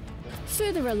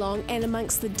 Further along and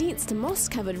amongst the dense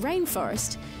moss-covered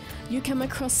rainforest, you come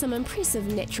across some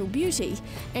impressive natural beauty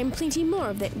and plenty more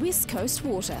of that west coast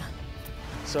water.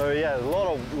 So yeah, a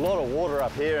lot of water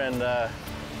up here, and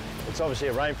it's obviously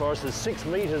a rainforest. There's 6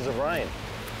 metres of rain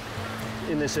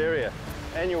in this area.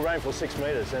 Annual rainfall 6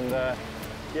 metres, and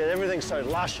yeah, everything's so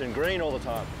lush and green all the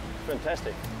time.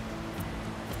 Fantastic.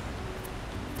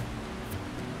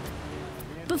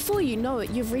 Before you know it,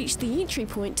 you've reached the entry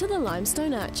point to the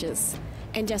limestone arches.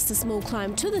 And just a small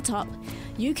climb to the top,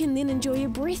 you can then enjoy a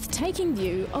breathtaking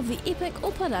view of the epic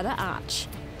Oparara Arch.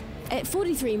 At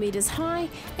 43 metres high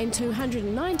and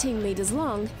 219 metres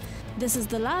long, this is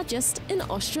the largest in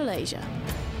Australasia.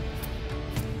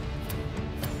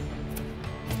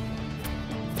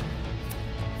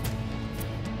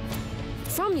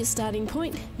 From your starting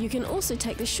point, you can also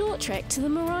take the short track to the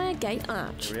Mariah Gate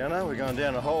Arch. Rihanna, we're going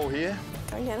down a hole here.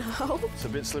 Going down a hole? It's a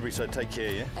bit slippery, so take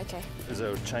care, yeah? Okay. There's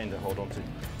a chain to hold on to.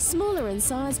 Smaller in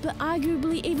size, but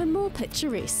arguably even more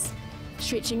picturesque,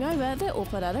 stretching over the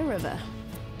Oparara River.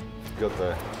 Got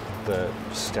the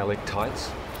stalactites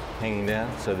hanging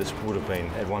down, so this would have been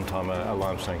at one time a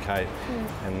limestone cave,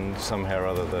 and somehow or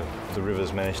other the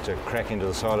river's managed to crack into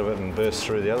the side of it and burst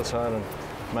through the other side and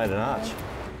made an arch.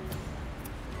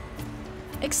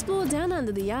 Explore down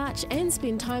under the arch and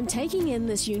spend time taking in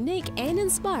this unique and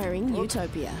inspiring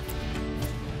utopia.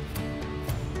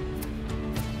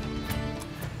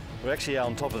 We're actually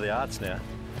on top of the arch now.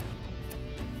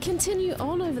 Continue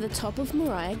on over the top of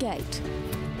Moriah Gate.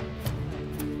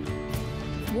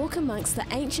 Walk amongst the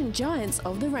ancient giants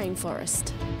of the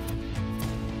rainforest.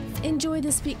 Enjoy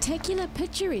the spectacular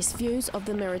picturesque views of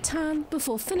the Miritan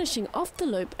before finishing off the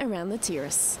loop around the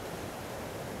terrace.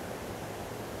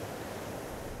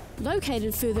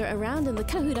 Located further around in the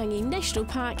Kahurangi National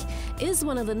Park is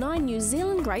one of the 9 New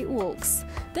Zealand Great Walks,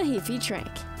 the Hefi Track.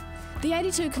 The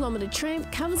 82-kilometre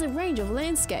tramp covers a range of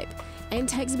landscape and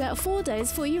takes about 4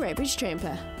 days for your average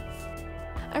tramper.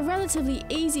 A relatively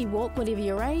easy walk whatever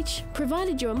your age,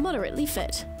 provided you are moderately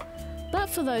fit. But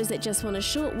for those that just want a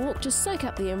short walk to soak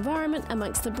up the environment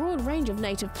amongst the broad range of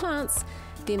native plants,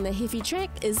 then the Hefi Track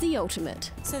is the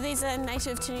ultimate. So these are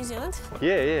native to New Zealand?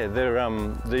 Yeah, they're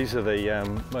these are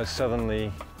the most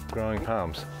southernly growing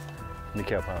palms,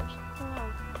 Nikau palms.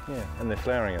 Wow. Yeah, and they're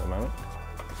flowering at the moment.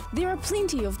 There are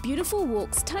plenty of beautiful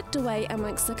walks tucked away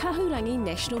amongst the Kahurangi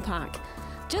National Park.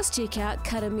 Just check out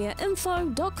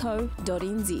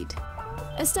karameainfo.co.nz.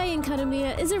 A stay in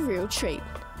Karamea is a real treat,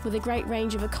 with a great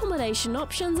range of accommodation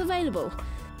options available,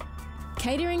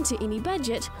 catering to any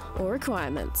budget or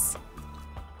requirements.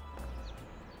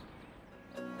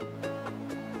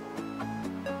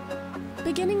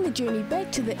 Beginning the journey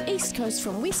back to the east coast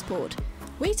from Westport,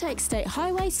 we take State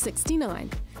Highway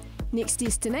 69. Next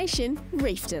destination,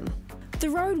 Reefton. The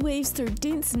road weaves through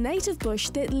dense native bush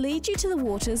that lead you to the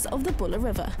waters of the Buller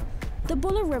River. The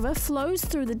Buller River flows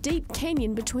through the deep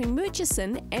canyon between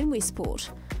Murchison and Westport.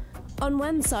 On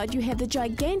one side you have the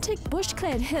gigantic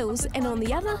bush-clad hills, and on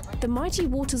the other, the mighty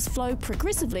waters flow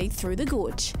progressively through the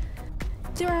gorge.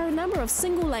 There are a number of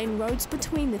single-lane roads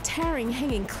between the towering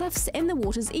hanging cliffs and the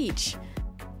water's edge.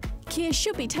 Care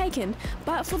should be taken,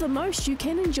 but for the most you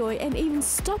can enjoy and even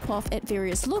stop off at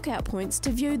various lookout points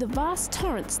to view the vast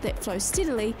torrents that flow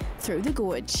steadily through the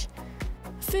gorge.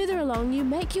 Further along you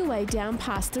make your way down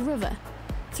past the river,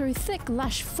 through thick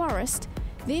lush forest,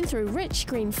 then through rich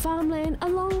green farmland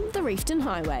along the Reefton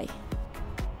Highway.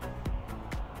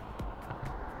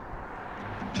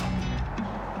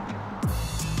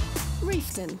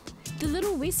 Reefton, the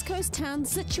little west coast town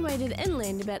situated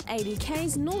inland about 80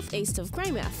 k's northeast of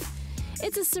Greymouth.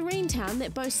 It's a serene town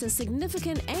that boasts a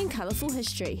significant and colourful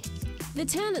history. The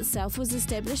town itself was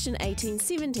established in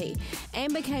 1870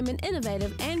 and became an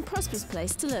innovative and prosperous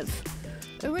place to live.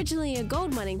 Originally a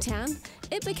gold mining town,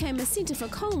 it became a centre for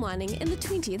coal mining in the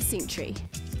 20th century.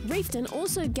 Reefton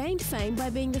also gained fame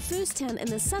by being the first town in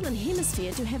the southern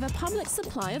hemisphere to have a public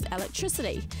supply of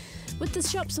electricity, with the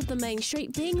shops of the main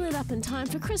street being lit up in time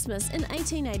for Christmas in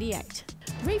 1888.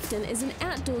 Reefton is an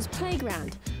outdoors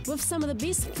playground with some of the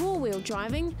best four-wheel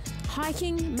driving,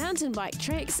 hiking, mountain bike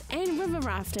tracks and river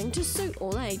rafting to suit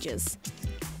all ages.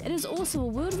 It is also a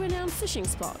world-renowned fishing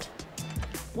spot.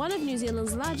 One of New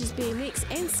Zealand's largest BMX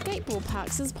and skateboard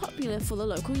parks is popular for the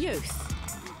local youth.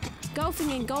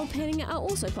 Golfing and gold panning are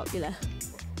also popular.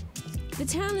 The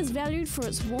town is valued for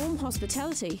its warm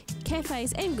hospitality,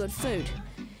 cafes and good food,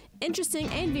 interesting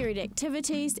and varied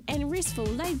activities and restful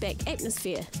laid-back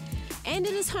atmosphere, and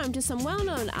it is home to some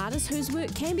well-known artists whose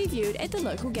work can be viewed at the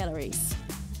local galleries.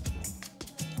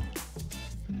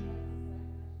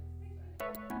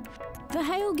 The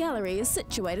Hale Gallery is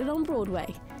situated on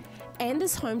Broadway and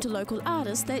is home to local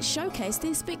artists that showcase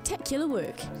their spectacular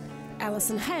work.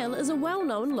 Alison Hale is a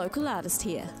well-known local artist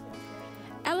here.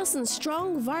 Alison's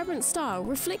strong, vibrant style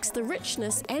reflects the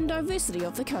richness and diversity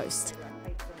of the coast.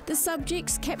 The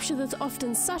subjects capture the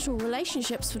often subtle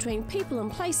relationships between people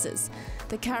and places,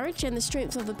 the courage and the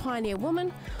strength of the pioneer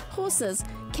woman, horses,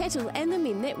 cattle and the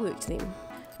men that worked them.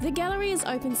 The gallery is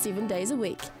open 7 days a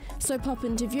week, so pop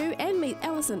in to view and meet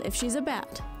Alison if she's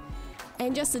about.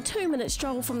 And just a 2-minute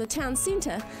stroll from the town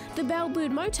centre, the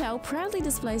Bellbird Motel proudly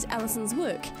displays Alison's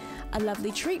work, a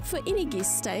lovely treat for any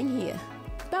guest staying here.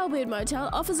 Bellbird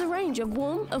Motel offers a range of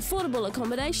warm, affordable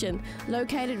accommodation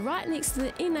located right next to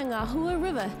the Inangahua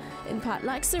River in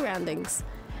park-like surroundings.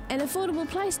 An affordable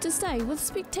place to stay with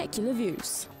spectacular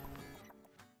views.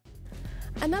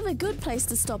 Another good place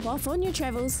to stop off on your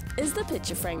travels is the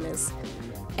Picture Framers.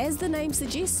 As the name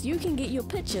suggests, you can get your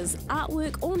pictures,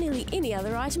 artwork or nearly any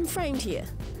other item framed here.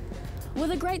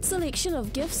 With a great selection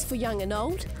of gifts for young and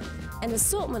old, an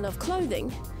assortment of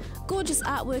clothing, gorgeous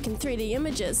artwork and 3D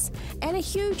images, and a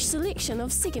huge selection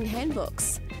of second-hand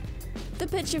books. The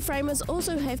Picture Framers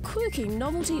also have quirky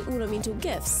novelty ornamental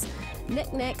gifts,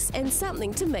 knickknacks and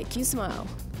something to make you smile.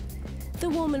 The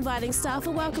warm, inviting staff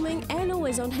are welcoming and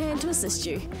always on hand to assist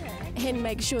you. And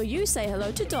make sure you say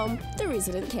hello to Dom, the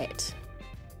resident cat.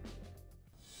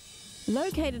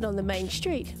 Located on the main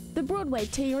street, the Broadway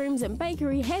Tea Rooms and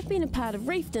Bakery have been a part of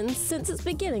Reefton since its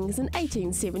beginnings in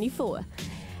 1874,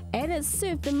 and it's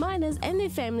served the miners and their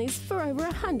families for over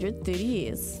 130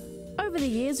 years. Over the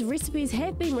years, recipes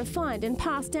have been refined and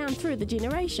passed down through the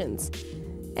generations.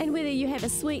 And whether you have a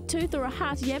sweet tooth or a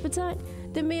hearty appetite,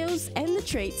 the meals and the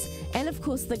treats, and of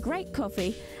course the great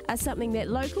coffee, are something that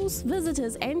locals,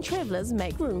 visitors and travellers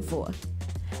make room for.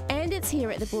 And it's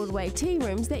here at the Broadway Tea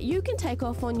Rooms that you can take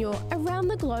off on your Around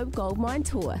the Globe Gold Mine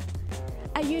tour.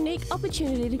 A unique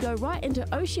opportunity to go right into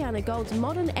Oceana Gold's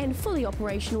modern and fully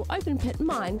operational open pit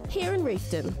mine here in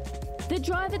Reefton. The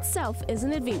drive itself is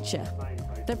an adventure.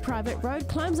 The private road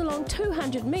climbs along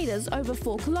 200 metres over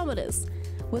 4 kilometres,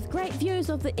 with great views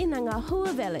of the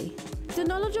Inangahua Valley. The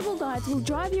knowledgeable guides will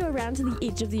drive you around to the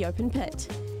edge of the open pit.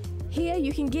 Here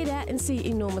you can get out and see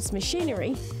enormous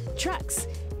machinery, trucks,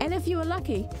 and if you are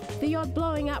lucky, the odd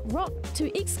blowing up rock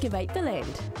to excavate the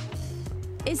land.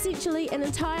 Essentially, an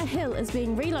entire hill is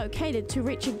being relocated to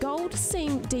reach a gold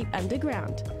seam deep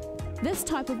underground. This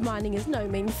type of mining is no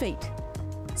mean feat.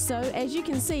 So, as you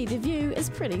can see, the view is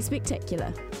pretty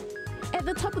spectacular. At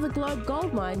the top of the Globe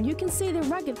Gold Mine, you can see the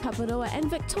rugged Paparoa and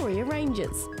Victoria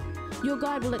Ranges. Your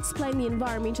guide will explain the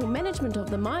environmental management of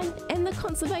the mine and the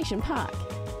conservation park.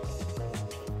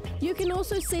 You can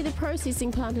also see the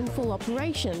processing plant in full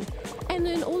operation and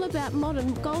learn all about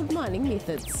modern gold mining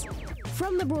methods.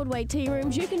 From the Broadway Tea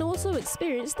Rooms, you can also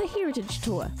experience the Heritage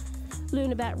Tour,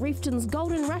 learn about Reefton's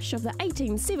golden rush of the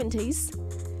 1870s,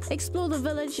 explore the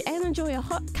village and enjoy a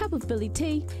hot cup of billy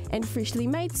tea and freshly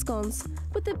made scones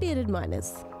with the bearded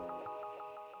miners.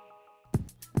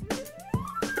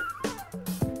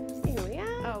 Here we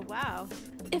are. Oh wow.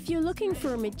 If you're looking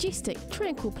for a majestic,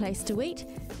 tranquil place to eat,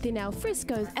 then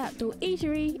Alfresco's outdoor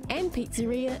eatery and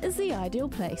pizzeria is the ideal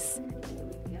place.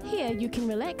 Here you can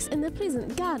relax in the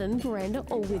pleasant garden veranda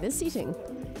all-weather setting.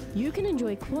 You can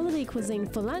enjoy quality cuisine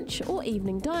for lunch or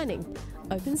evening dining,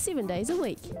 open 7 days a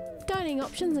week. Dining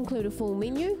options include a full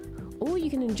menu, or you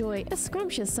can enjoy a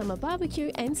scrumptious summer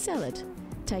barbecue and salad.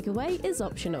 Takeaway is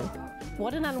optional.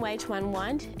 What an way to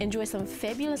unwind, enjoy some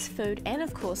fabulous food and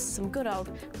of course some good old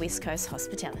West Coast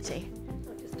hospitality.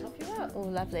 I'll just top you up. Oh,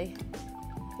 lovely.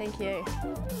 Thank you.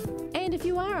 And if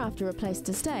you are after a place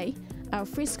to stay,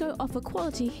 Alfresco offer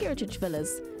quality heritage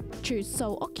villas. Choose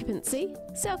sole occupancy,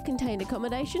 self-contained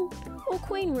accommodation, or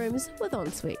queen rooms with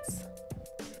en-suites.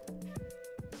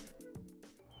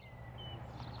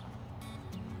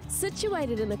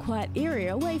 Situated in a quiet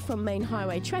area away from main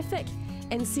highway traffic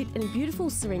and set in beautiful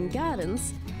serene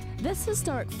gardens, this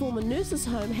historic former nurses'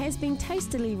 home has been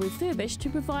tastily refurbished to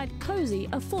provide cosy,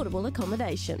 affordable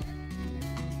accommodation.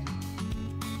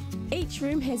 Each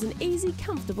room has an easy,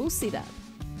 comfortable setup.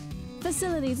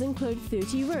 Facilities include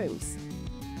 30 rooms,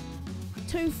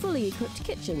 2 fully equipped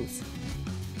kitchens,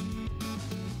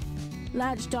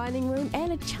 large dining room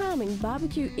and a charming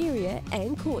barbecue area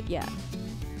and courtyard.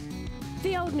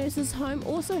 The old nurses' home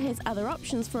also has other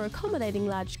options for accommodating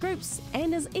large groups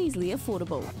and is easily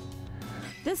affordable.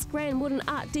 This grand wooden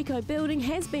Art Deco building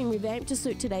has been revamped to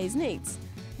suit today's needs,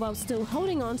 while still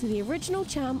holding on to the original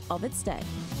charm of its day.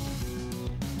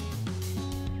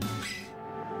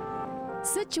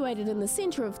 Situated in the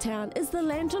centre of town is the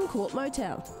Lantern Court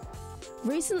Motel,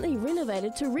 recently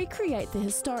renovated to recreate the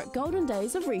historic golden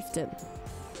days of Reefton.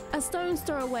 A stone's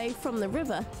throw away from the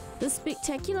river, the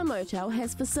spectacular motel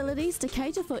has facilities to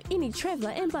cater for any traveller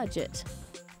and budget.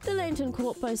 The Lantern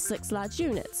Court boasts 6 large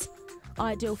units,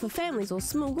 ideal for families or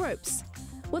small groups,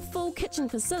 with full kitchen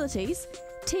facilities,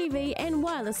 TV and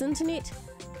wireless internet.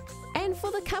 And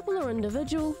for the couple or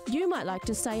individual, you might like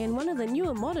to stay in one of the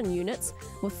newer modern units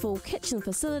with full kitchen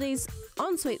facilities,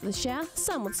 ensuite with shower,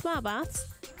 some with spa baths,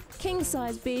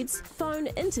 king-size beds, phone,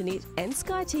 internet and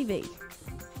Sky TV.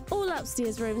 All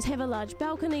upstairs rooms have a large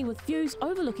balcony with views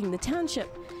overlooking the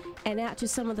township and out to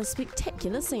some of the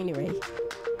spectacular scenery.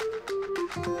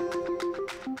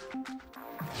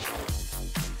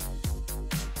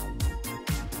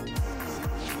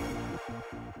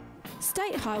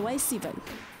 State Highway 7,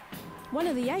 one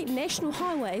of the 8 national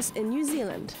highways in New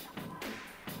Zealand.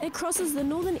 It crosses the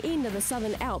northern end of the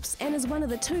Southern Alps and is one of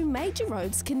the 2 major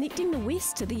roads connecting the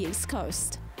west to the east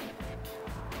coast.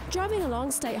 Driving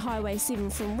along State Highway 7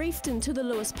 from Reefton to the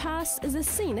Lewis Pass is a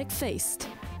scenic feast.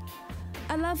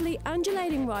 A lovely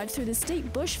undulating ride through the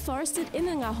steep bush-forested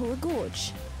Inangahua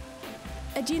Gorge.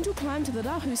 A gentle climb to the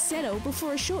Rahu Saddle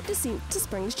before a short descent to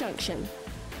Springs Junction.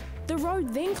 The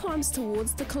road then climbs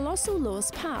towards the colossal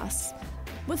Lewis Pass,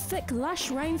 with thick lush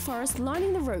rainforest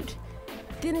lining the route,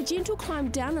 then a gentle climb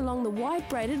down along the wide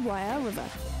braided Waiau River.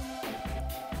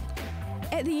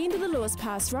 At the end of the Lewis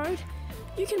Pass Road,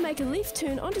 you can make a left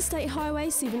turn onto State Highway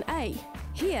 7A.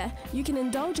 Here, you can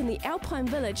indulge in the alpine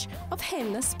village of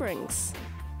Hanmer Springs.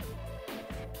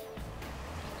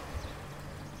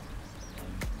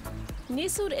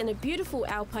 Nestled in a beautiful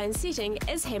alpine setting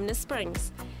is Hanmer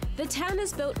Springs. The town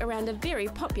is built around a very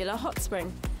popular hot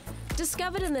spring.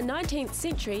 Discovered in the 19th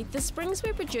century, the springs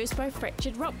were produced by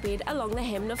fractured rock bed along the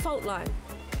Hanmer fault line.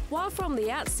 While from the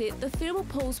outset the thermal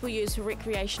pools were used for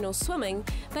recreational swimming,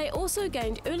 they also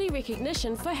gained early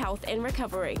recognition for health and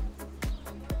recovery.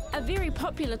 A very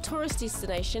popular tourist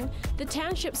destination, the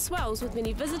township swells with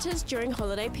many visitors during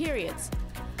holiday periods.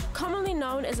 Commonly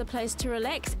known as a place to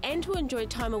relax and to enjoy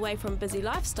time away from busy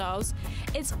lifestyles,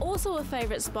 it's also a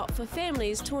favourite spot for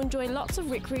families to enjoy lots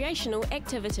of recreational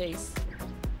activities.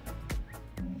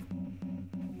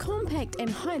 Compact and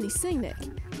highly scenic,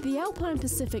 the Alpine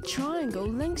Pacific Triangle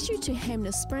links you to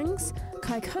Hanmer Springs,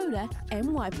 Kaikoura and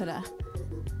Waipara.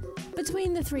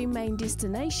 Between the three main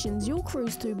destinations, you'll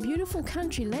cruise through beautiful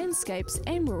country landscapes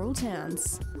and rural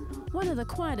towns. One of the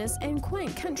quietest and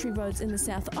quaint country roads in the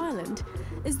South Island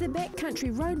is the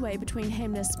backcountry roadway between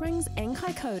Hanmer Springs and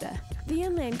Kaikoura. The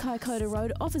inland Kaikoura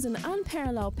Road offers an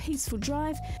unparalleled peaceful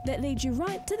drive that leads you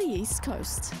right to the east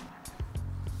coast.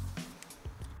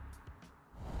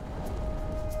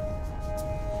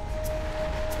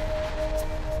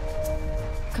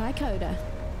 Kaikoura,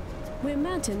 where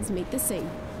mountains meet the sea.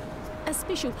 A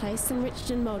special place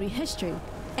enriched in Māori history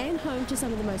and home to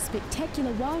some of the most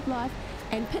spectacular wildlife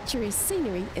and picturesque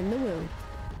scenery in the world.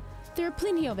 There are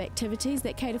plenty of activities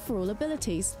that cater for all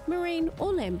abilities, marine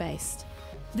or land-based.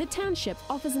 The township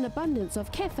offers an abundance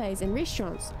of cafes and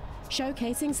restaurants,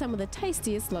 showcasing some of the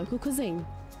tastiest local cuisine.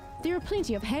 There are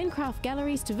plenty of handcraft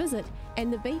galleries to visit,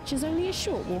 and the beach is only a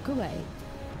short walk away.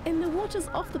 In the waters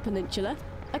off the peninsula,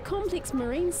 a complex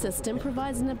marine system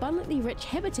provides an abundantly rich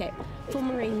habitat for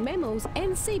marine mammals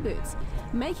and seabirds,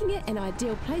 making it an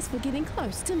ideal place for getting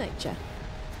close to nature.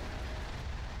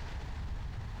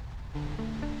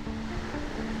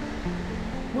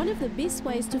 One of the best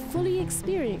ways to fully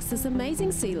experience this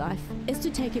amazing sea life is to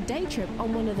take a day trip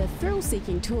on one of the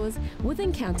thrill-seeking tours with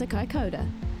Encounter Kaikoura.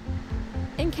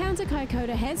 Encounter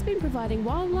Kaikoura has been providing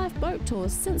wildlife boat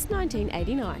tours since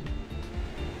 1989.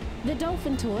 The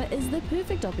Dolphin Tour is the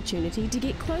perfect opportunity to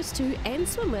get close to and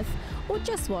swim with, or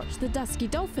just watch the dusky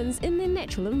dolphins in their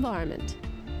natural environment.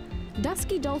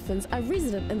 Dusky dolphins are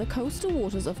resident in the coastal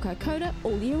waters of Kaikoura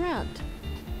all year round.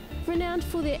 Renowned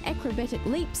for their acrobatic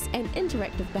leaps and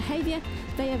interactive behaviour,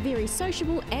 they are very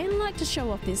sociable and like to show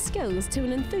off their skills to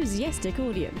an enthusiastic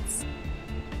audience.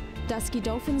 Dusky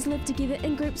dolphins live together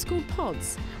in groups called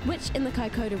pods, which in the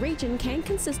Kaikoura region can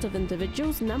consist of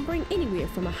individuals numbering anywhere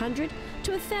from 100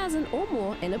 to 1,000 or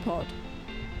more in a pod.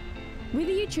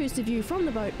 Whether you choose to view from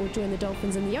the boat or join the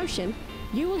dolphins in the ocean,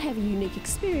 you will have a unique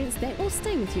experience that will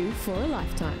stay with you for a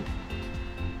lifetime.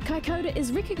 Kaikoura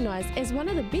is recognised as one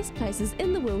of the best places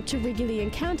in the world to regularly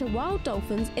encounter wild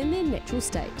dolphins in their natural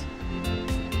state.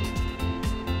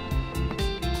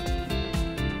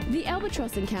 The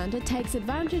albatross encounter takes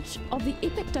advantage of the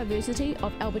epic diversity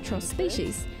of albatross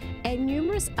species and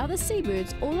numerous other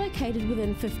seabirds, all located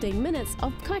within 15 minutes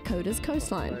of Kaikoura's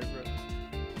coastline.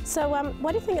 So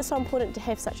why do you think it's so important to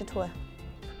have such a tour?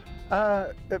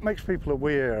 It makes people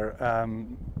aware,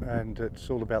 and it's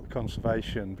all about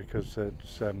conservation, because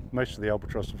it's, most of the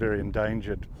albatross are very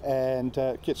endangered, and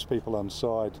it gets people on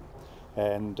side.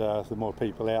 And the more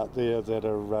people out there that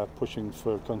are pushing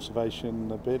for conservation,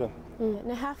 the better.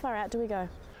 Now how far out do we go?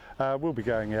 We'll be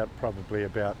going out probably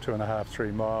about 2.5 to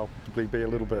 3 miles. It'll be a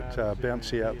little bit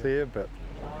bouncy out there, but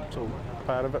it's all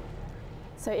part of it.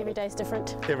 So every day's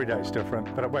different? Every day's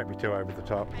different, but it won't be too over the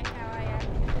top.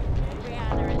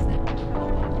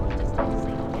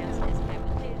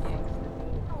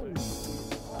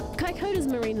 Kaikoura's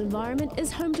marine environment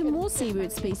is home to more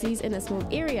seabird species in a small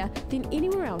area than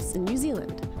anywhere else in New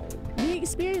Zealand. The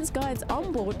experienced guides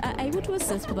on board are able to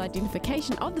assist with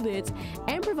identification of the birds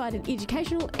and provide an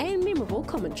educational and memorable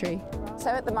commentary. So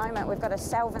at the moment we've got a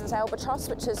Salvin's albatross,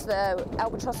 which is the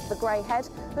albatross with the grey head.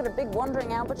 We've got a big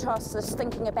wandering albatross that's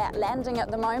thinking about landing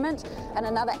at the moment, and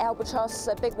another albatross,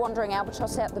 a big wandering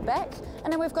albatross out the back.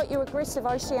 And then we've got your aggressive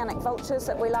oceanic vultures,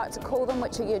 that we like to call them,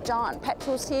 which are your giant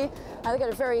petrels here. They've got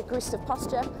a very aggressive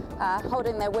posture,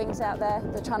 holding their wings out there.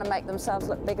 They're trying to make themselves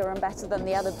look bigger and better than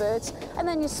the other birds. And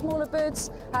then your smaller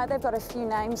birds, they've got a few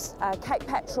names, Cape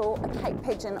Petrel, a Cape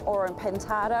Pigeon or a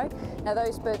Pintado. Now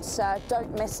those birds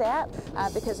don't miss out,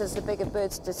 because as the bigger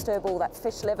birds disturb all that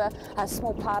fish liver,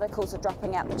 small particles are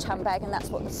dropping out the chum bag, and that's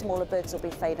what the smaller birds will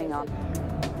be feeding on.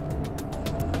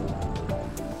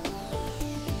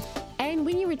 And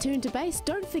when you return to base,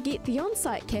 don't forget the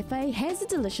on-site cafe has a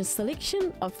delicious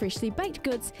selection of freshly baked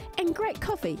goods and great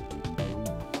coffee.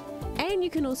 And you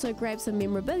can also grab some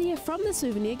memorabilia from the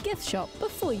souvenir gift shop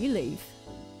before you leave.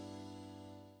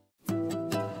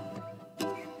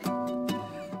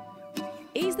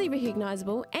 Easily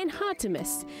recognisable and hard to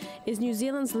miss is New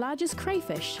Zealand's largest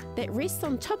crayfish that rests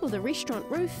on top of the restaurant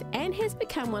roof and has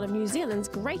become one of New Zealand's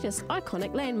greatest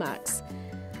iconic landmarks.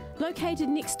 Located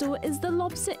next door is the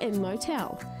Lobster Inn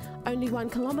Motel, only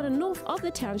 1 kilometre north of the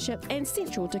township and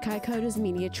central to Kaikoura's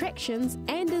many attractions,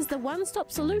 and is the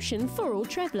one-stop solution for all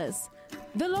travellers.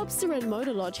 The Lobster Inn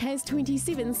Motor Lodge has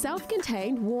 27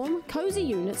 self-contained, warm, cosy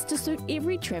units to suit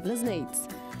every traveller's needs.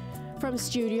 From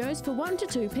studios for 1 to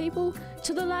 2 people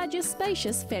to the largest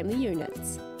spacious family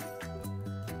units.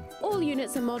 All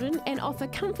units are modern and offer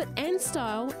comfort and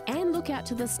style, and look out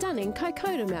to the stunning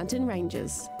Kaikoura mountain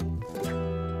ranges.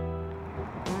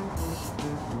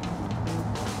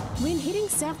 When heading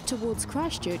south towards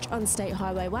Christchurch on State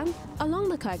Highway 1 along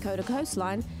the Kaikoura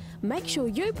coastline, make sure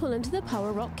you pull into the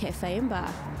Power Rock Cafe and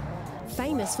Bar.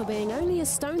 Famous for being only a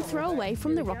stone throw away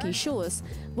from the rocky shores,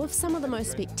 with some of the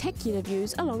most spectacular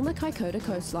views along the Kaikoura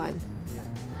coastline.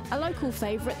 A local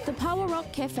favourite, the Power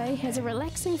Rock Cafe has a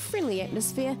relaxing, friendly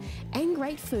atmosphere and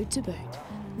great food to boot,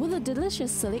 with a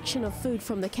delicious selection of food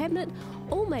from the cabinet,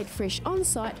 all made fresh on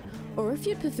site, or if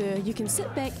you'd prefer, you can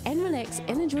sit back and relax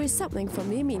and enjoy something from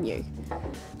their menu.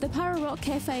 The Power Rock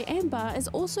Cafe and Bar is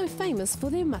also famous for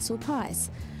their mussel pies,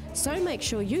 so make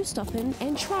sure you stop in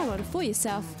and try one for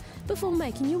yourself before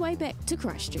making your way back to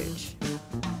Christchurch.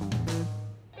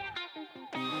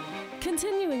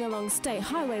 Continuing along State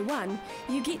Highway 1,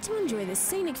 you get to enjoy the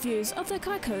scenic views of the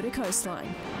Kaikoura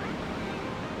coastline.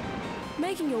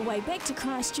 Making your way back to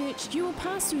Christchurch, you will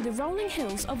pass through the rolling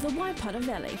hills of the Waipara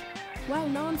Valley. Well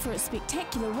known for its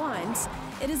spectacular wines,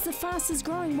 it is the fastest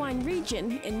growing wine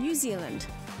region in New Zealand.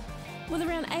 With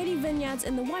around 80 vineyards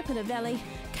in the Waipara Valley,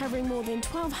 covering more than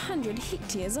 1,200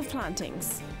 hectares of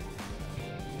plantings.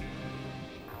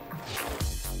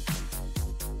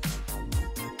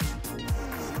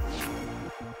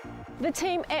 The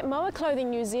team at Moa Clothing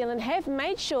New Zealand have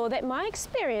made sure that my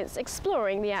experience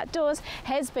exploring the outdoors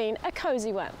has been a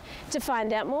cosy one. To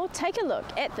find out more, take a look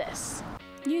at this.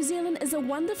 New Zealand is a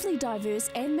wonderfully diverse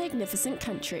and magnificent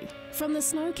country. From the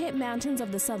snow-capped mountains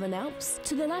of the Southern Alps,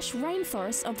 to the lush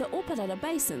rainforests of the Oparara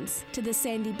Basins, to the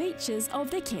sandy beaches of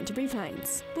the Canterbury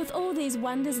Plains. With all these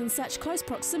wonders in such close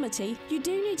proximity, you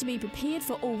do need to be prepared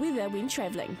for all weather when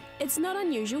travelling. It's not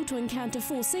unusual to encounter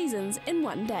 4 seasons in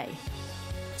one day.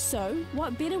 So,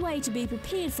 what better way to be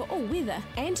prepared for all weather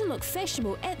and to look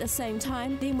fashionable at the same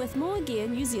time than with Moa Gear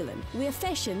New Zealand, where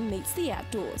fashion meets the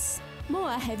outdoors.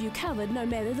 Moa have you covered no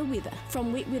matter the weather,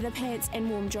 from wet weather pants and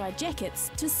warm dry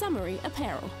jackets to summery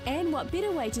apparel. And what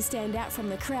better way to stand out from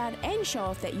the crowd and show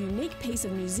off that unique piece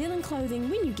of New Zealand clothing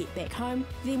when you get back home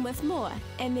than with Moa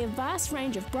and their vast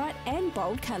range of bright and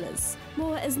bold colours.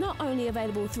 Moa is not only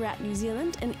available throughout New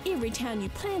Zealand in every town you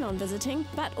plan on visiting,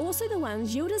 but also the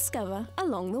ones you'll discover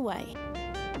along the way.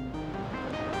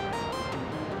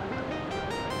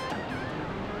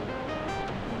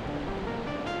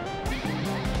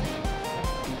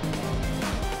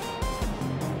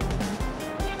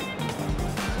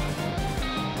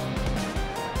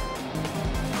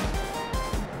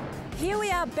 Here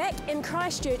we are back in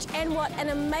Christchurch, and what an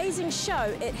amazing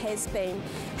show it has been.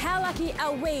 How lucky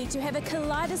are we to have a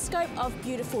kaleidoscope of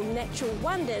beautiful natural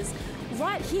wonders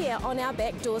right here on our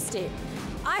back doorstep.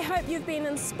 I hope you've been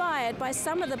inspired by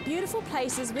some of the beautiful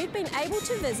places we've been able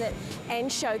to visit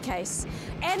and showcase.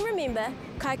 And remember,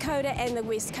 Kaikoura and the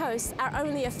West Coast are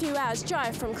only a few hours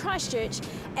drive from Christchurch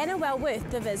and are well worth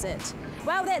the visit.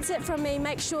 Well, that's it from me.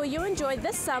 Make sure you enjoy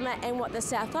this summer and what the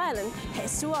South Island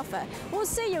has to offer. We'll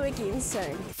see you again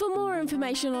soon. For more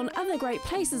information on other great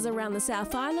places around the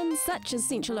South Island, such as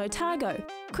Central Otago,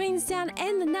 Queenstown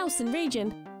and the Nelson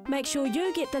region, make sure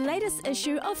you get the latest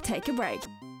issue of Take a Break.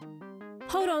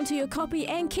 Hold on to your copy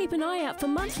and keep an eye out for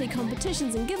monthly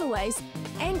competitions and giveaways,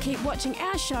 and keep watching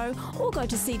our show or go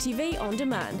to CTV On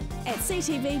Demand at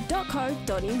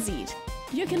ctv.co.nz.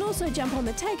 You can also jump on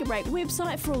the Take a Break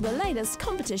website for all the latest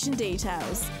competition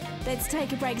details. That's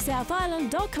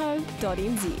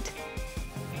takeabreaksouthisland.co.nz.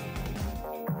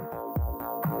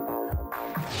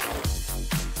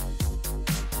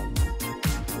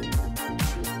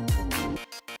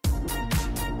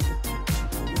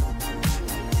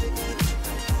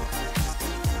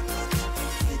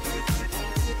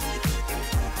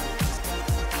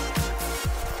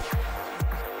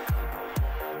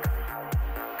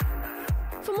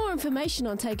 For more information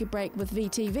on Take a Break with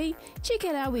VTV, check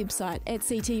out our website at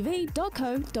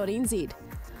ctv.co.nz.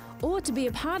 Or to be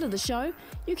a part of the show,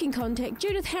 you can contact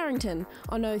Judith Harrington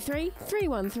on 03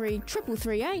 313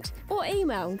 3338 or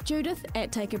email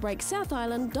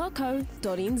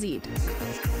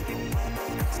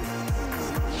judith@takeabreaksouthisland.co.nz.